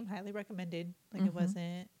Dorothea came highly recommended. It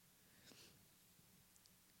wasn't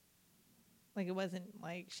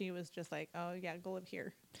like she was just like, oh yeah, go live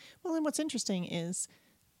here. Well, and what's interesting is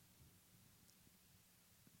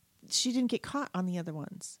she didn't get caught on the other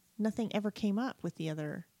ones. Nothing ever came up with the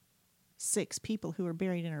other 6 people who were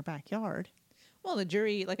buried in her backyard. Well, the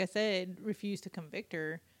jury, like I said, refused to convict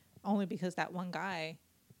her only because that one guy,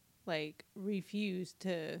 refused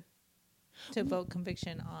to vote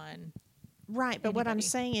conviction on. Right, but what I'm Anybody.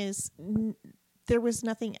 saying is there was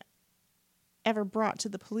nothing ever brought to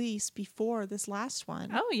the police before this last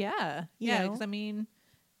one. Oh yeah, You yeah. know? Because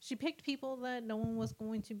she picked people that no one was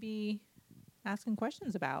going to be asking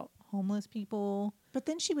questions about. Homeless people. But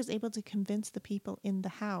then she was able to convince the people in the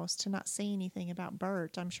house to not say anything about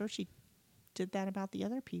Bert. I'm sure she did that about the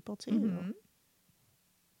other people too. Mhm.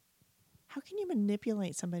 How can you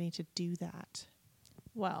manipulate somebody to do that?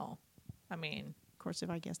 Well, Of course, if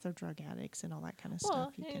I guess they're drug addicts and all that kind of well,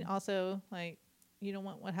 stuff. You and can... also you don't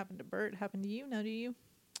want what happened to Bert happen to you, now do you?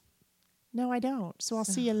 No, I don't. So I'll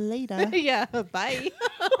see you later. Yeah, bye.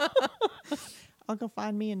 I'll go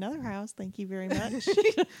find me another house. Thank you very much.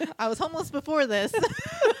 I was homeless before this,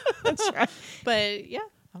 That's right. but yeah,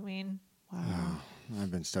 Wow. I've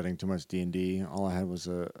been studying too much D&D. All I had was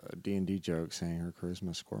a D&D joke saying her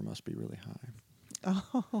charisma score must be really high.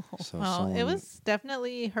 Oh. So well, it someone- was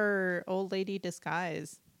definitely her old lady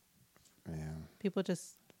disguise. Yeah. People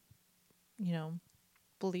just,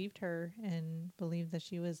 believed her and believed that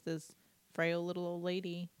she was this frail little old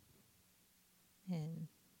lady. And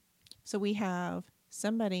So we have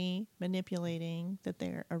somebody manipulating that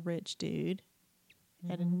they're a rich dude,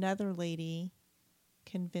 and another lady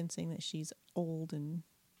convincing that she's old and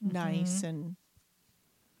nice and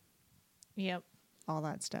yep. all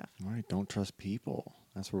that stuff. All right, don't trust people.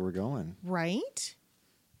 That's where we're going. Right?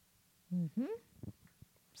 Mm-hmm.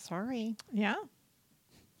 Sorry. Yeah.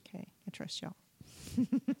 Okay, I trust y'all.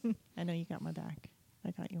 I know you got my back.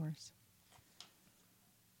 I got yours.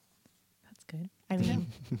 That's good. I mean,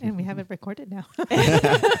 And we have it recorded now.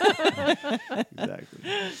 Exactly.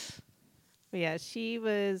 But yeah, she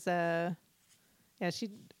was,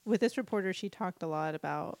 with this reporter, she talked a lot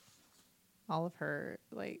about all of her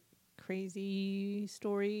crazy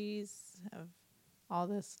stories of all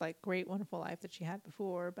this great, wonderful life that she had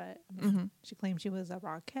before. But she claimed she was a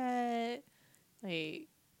rockette.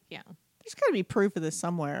 Yeah. there's got to be proof of this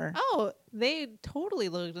somewhere. Oh, they totally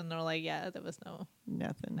looked and they're like, yeah, there was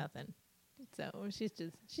Nothing. nothing. So she's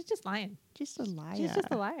just lying. Just a liar. She's just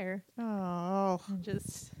a liar. Oh. And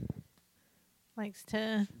just likes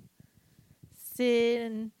to sit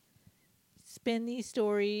and spin these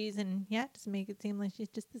stories and just make it seem like she's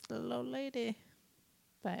just this little old lady.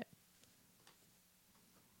 But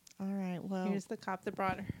All right. Well, here's the cop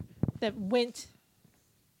that went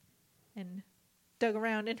and dug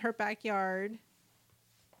around in her backyard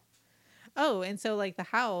Oh, and so like the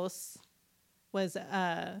house was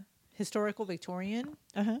historical Victorian,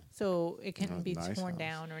 Uh-huh. so it couldn't Oh, be nice torn house.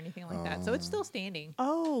 down or anything like that. So it's still standing.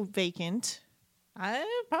 Oh, vacant.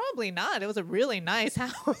 Probably not. It was a really nice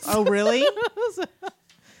house. Oh, really?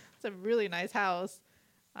 It's a really nice house.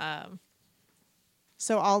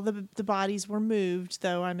 So all the bodies were moved,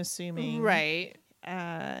 though, I'm assuming. Right.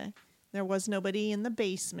 There was nobody in the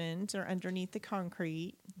basement or underneath the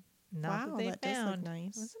concrete. Not Wow, that they that does look found.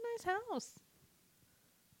 nice. It was a nice house.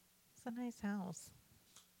 It's a nice house.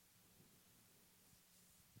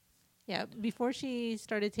 Yeah, before she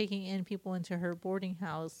started taking in people into her boarding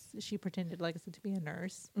house, she pretended, like I said, to be a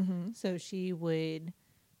nurse. Mm-hmm. So she would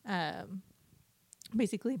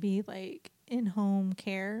basically be like in home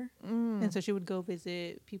care. And so she would go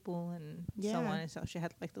visit people and so Yeah. on. And so she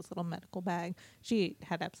had like this little medical bag. She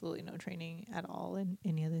had absolutely no training at all in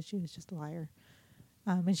any of this. She was just a liar.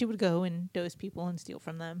 And she would go and dose people and steal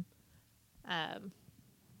from them.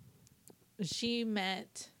 She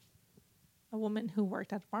met a woman who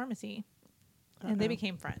worked at a pharmacy, and they Uh-oh.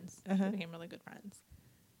 became friends. Uh-huh. They became really good friends.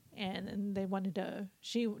 And then they wanted to,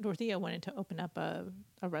 Dorothea wanted to open up a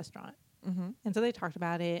restaurant. Mm-hmm. And so they talked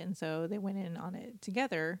about it, and so they went in on it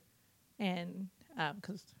together. And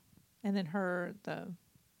and then the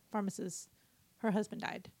pharmacist, her husband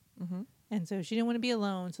died. Mm-hmm. And so she didn't want to be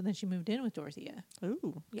alone, so then she moved in with Dorothea.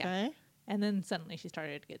 Ooh, Yeah. okay. And then suddenly she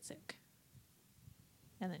started to get sick.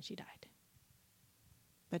 And then she died.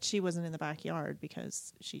 But she wasn't in the backyard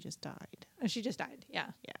because she just died. And she just died,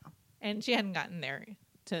 yeah. Yeah, And she hadn't gotten there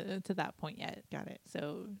to that point yet. got it.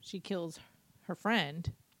 So she kills her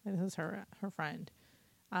friend. This is her friend.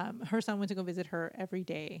 Her son went to go visit her every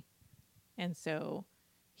day. And so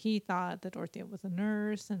he thought that Dorothea was a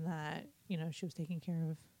nurse and that, she was taking care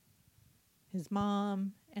of his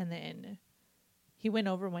mom. And then he went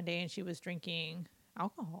over one day and she was drinking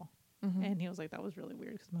alcohol. Mm-hmm. And he was like, that was really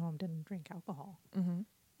weird because my mom didn't drink alcohol. Mm-hmm.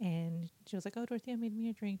 And she was like, oh, Dorothea made me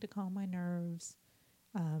a drink to calm my nerves.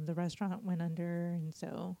 The restaurant went under, and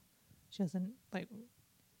so she doesn't,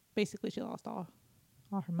 basically she lost all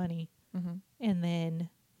her money. Mm-hmm. And then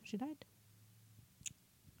she died.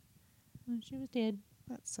 And she was dead.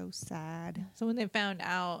 That's so sad. So when they found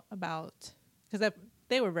out about, because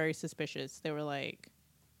they were very suspicious. They were like,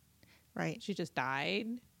 Right. she just died.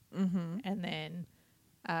 Mm-hmm. And then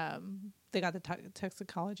they got the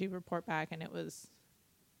toxicology report back, and it was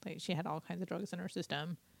like she had all kinds of drugs in her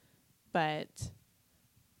system. But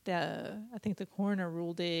I think the coroner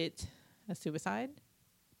ruled it a suicide.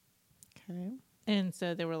 Okay. And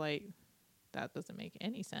so they were like, that doesn't make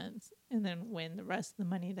any sense. And then when the rest of the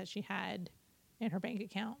money that she had in her bank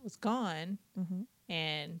account was gone, Mm-hmm.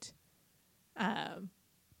 and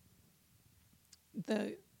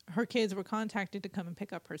her kids were contacted to come and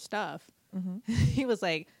pick up her stuff, Mm-hmm. he was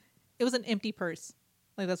like, it was an empty purse.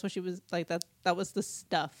 Like, that's what she was like, that was the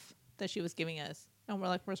stuff that she was giving us. And we're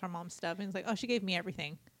like, where's our mom's stuff? And he's like, oh, she gave me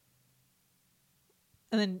everything.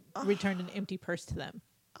 And then returned an empty purse to them.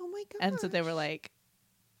 Oh my god. And so they were like,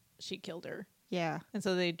 she killed her. Yeah. And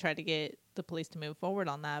so they tried to get the police to move forward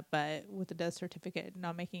on that, but with the death certificate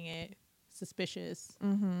not making it suspicious,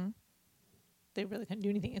 Mm-hmm. they really couldn't do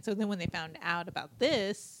anything. And so then when they found out about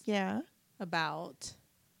this, Yeah. about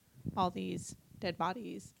all these dead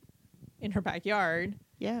bodies in her backyard,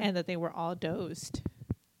 Yeah. and that they were all dosed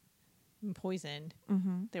and poisoned,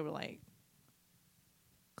 Mm-hmm. they were like,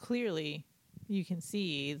 clearly you can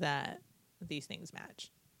see that these things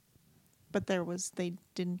match. But they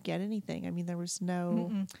didn't get anything. I mean, there was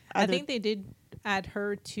no. I think they did add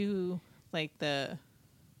her to like the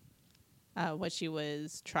what she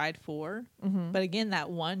was tried for. Mm-hmm. But again, that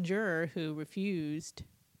one juror who refused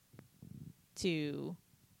to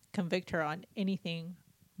convict her on anything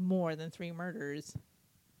more than 3 murders.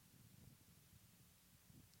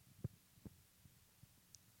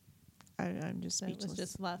 I'm just That speechless. was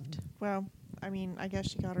just left. Well, I mean, I guess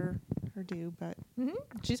she got her due, but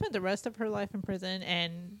She spent the rest of her life in prison,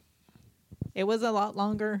 and it was a lot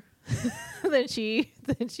longer than she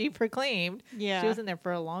proclaimed. yeah. She was in there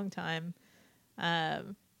for a long time.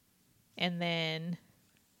 And then,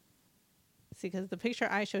 see, because the picture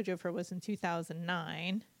I showed you of her was in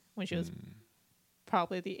 2009, when she was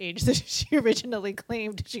probably the age that she originally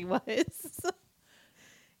claimed she was.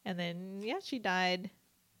 And then, yeah, she died.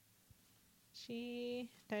 She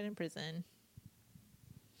died in prison.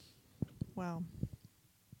 Well,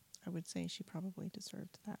 I would say she probably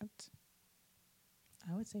deserved that.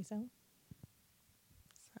 I would say so.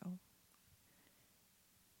 So,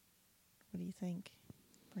 what do you think,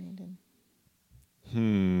 Brandon?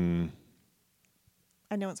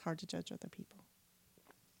 I know it's hard to judge other people.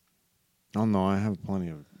 Oh no, I have plenty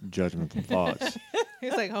of judgmental thoughts.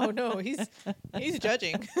 He's like, oh no, he's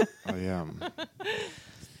judging. Oh yeah.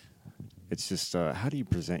 It's just how do you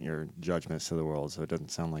present your judgments to the world so it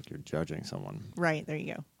doesn't sound like you're judging someone? Right, there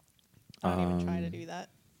you go. I don't even try to do that.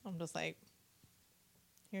 I'm just like,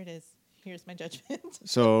 here it is. Here's my judgment.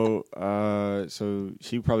 So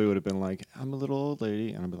she probably would have been like, "I'm a little old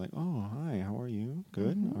lady," and I'd be like, "Oh, hi, how are you?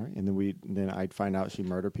 Good, all right." And then I'd find out she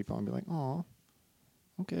murdered people, and be like, "Oh,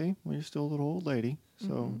 okay, well you're still a little old lady,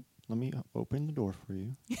 so let me open the door for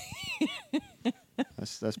you."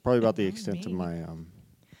 That's probably about the extent of my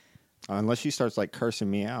unless she starts like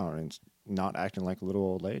cursing me out and not acting like a little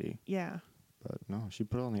old lady. Yeah. But no, she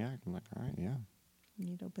put on the act. I'm like, all right, yeah.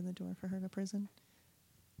 You'd open the door for her to prison.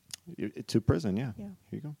 To prison, yeah. Yeah.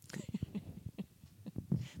 Here you go.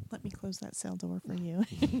 Let me close that cell door for you.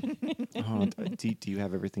 Oh, do you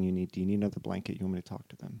have everything you need? Do you need another blanket? You want me to talk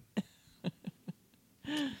to them?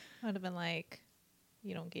 I would have been like,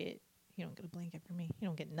 you don't get a blanket for me. You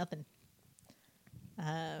don't get nothing.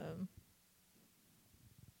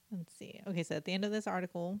 Let's see. Okay, so at the end of this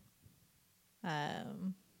article,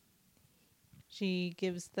 she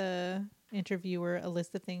gives the interviewer a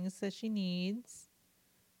list of things that she needs.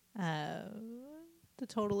 The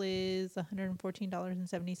total is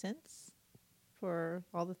 $114.70 for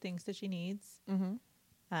all the things that she needs.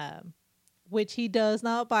 Which he does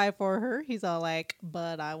not buy for her. He's all like,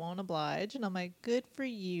 but I won't oblige. And I'm like, good for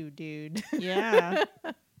you, dude. Yeah.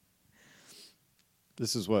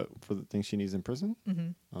 This is what, for the things she needs in prison?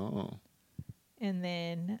 Mm-hmm. Oh. And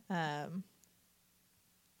then,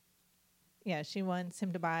 she wants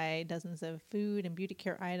him to buy dozens of food and beauty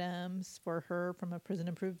care items for her from a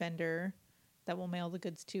prison-approved vendor that will mail the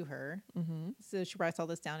goods to her. So she writes all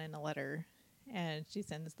this down in a letter, and she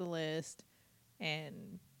sends the list.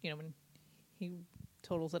 And, when he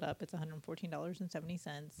totals it up, it's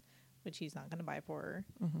 $114.70, which he's not going to buy for her.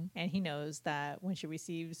 And he knows that when she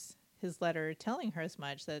receives his letter telling her as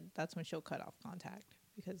much, that's when she'll cut off contact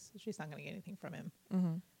because she's not going to get anything from him.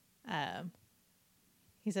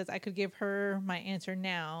 He says, I could give her my answer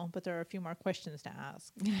now, but there are a few more questions to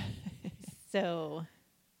ask. So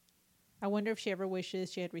I wonder if she ever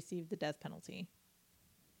wishes she had received the death penalty.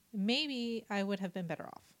 Maybe I would have been better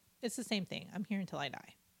off. It's the same thing. I'm here until I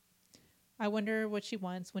die. I wonder what she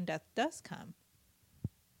wants when death does come.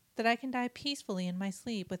 That I can die peacefully in my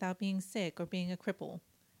sleep without being sick or being a cripple.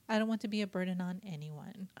 I don't want to be a burden on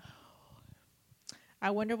anyone.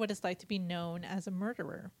 I wonder what it's like to be known as a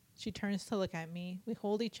murderer. She turns to look at me. We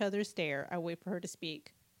hold each other stare. I wait for her to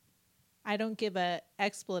speak. I don't give a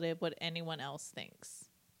expletive what anyone else thinks.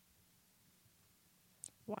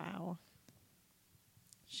 Wow.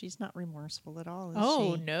 She's not remorseful at all, is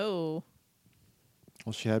she? No.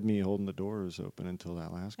 Well, she had me holding the doors open until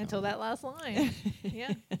that last Until comment. that last line.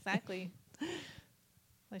 Yeah, exactly.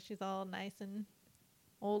 Like she's all nice and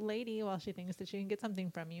old lady while she thinks that she can get something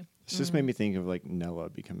from you. This just made me think of like Nella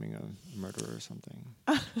becoming a murderer or something.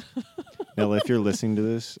 Nella, if you're listening to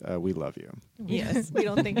this, we love you. Yes. We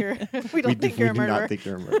don't think you're we don't think you're a We do murderer. not think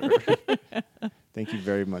you're a murderer. Thank you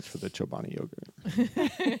very much for the Chobani yogurt.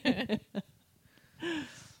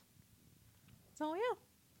 So yeah.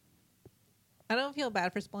 I don't feel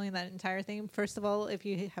bad for spoiling that entire thing. First of all, if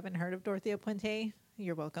you haven't heard of Dorothea Puente,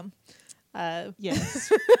 you're welcome.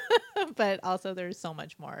 Yes. But also there's so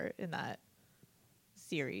much more in that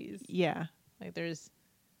series. Yeah. Like there's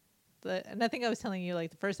and I think I was telling you like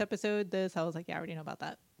the first episode, I was like, yeah, I already know about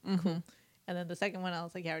that. Cool. And then the second one, I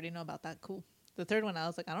was like, yeah, I already know about that. Cool. The third one, I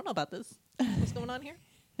was like, I don't know about this. What's going on here?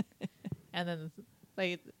 And then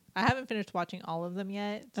like I haven't finished watching all of them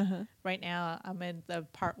yet. Right now I'm in the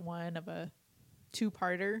part 1 of a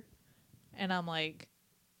 2-parter, and I'm like,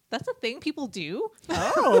 that's a thing people do?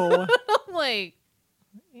 Oh. I'm like,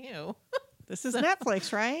 ew. This is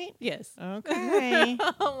Netflix, right? Yes. Okay.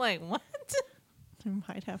 I'm like, what? I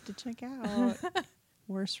might have to check out.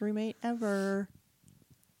 Worst roommate ever.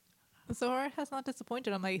 So it has not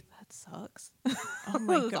disappointed. I'm like, that sucks. Oh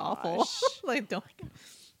my This is awful. gosh. Like, don't.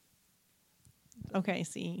 Okay,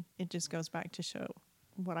 see, it just goes back to show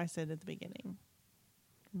what I said at the beginning.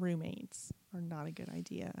 Roommates are not a good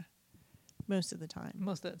idea most of the time.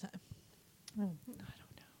 Most of the time. I don't know.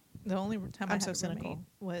 The only time I I'm had so a roommate cynical.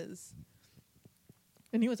 was,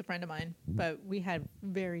 and he was a friend of mine, but we had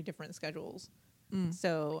very different schedules.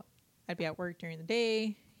 So I'd be at work during the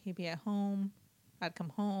day. He'd be at home. I'd come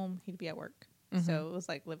home. He'd be at work. So it was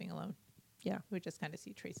like living alone. Yeah. We would just kind of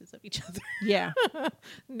see traces of each other. Yeah.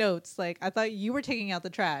 Notes like, I thought you were taking out the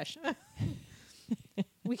trash.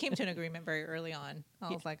 We came to an agreement very early on. I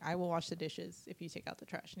was like, I will wash the dishes if you take out the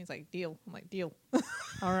trash. And he's like, deal. I'm like, deal.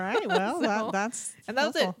 All right. Well, So- that's And that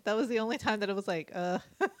was helpful. it. That was the only time that it was like, yeah,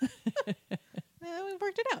 we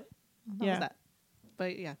worked it out. That Yeah. was that.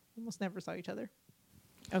 But yeah, almost never saw each other.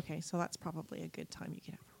 Okay, so that's probably a good time you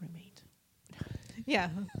can have a roommate. Yeah.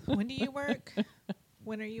 When do you work?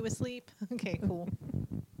 When are you asleep? Okay, cool.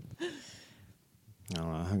 I don't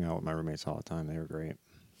know, I hung out with my roommates all the time. They were great.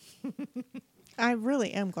 I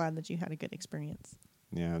really am glad that you had a good experience.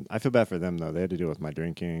 Yeah, I feel bad for them though. They had to deal with my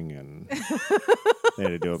drinking and they had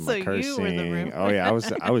to deal with So my you were the cursing. roommate. Oh yeah,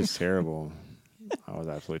 I was terrible. I was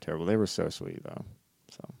absolutely terrible. They were so sweet though,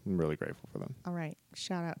 so I'm really grateful for them. All right.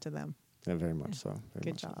 Shout out to them. Yeah, very much so. Very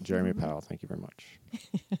Good much so. job. Jeremy Powell. Thank you very much.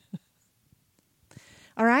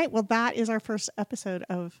 All right. Well, that is our first episode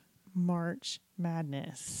of March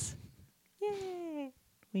Madness. Yay.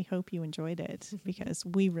 We hope you enjoyed it because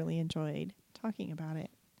we really enjoyed talking about it.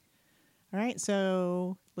 All right.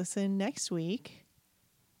 So listen next week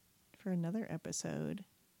for another episode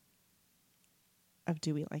of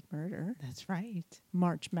Do We Like Murder? That's right.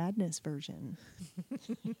 March Madness version.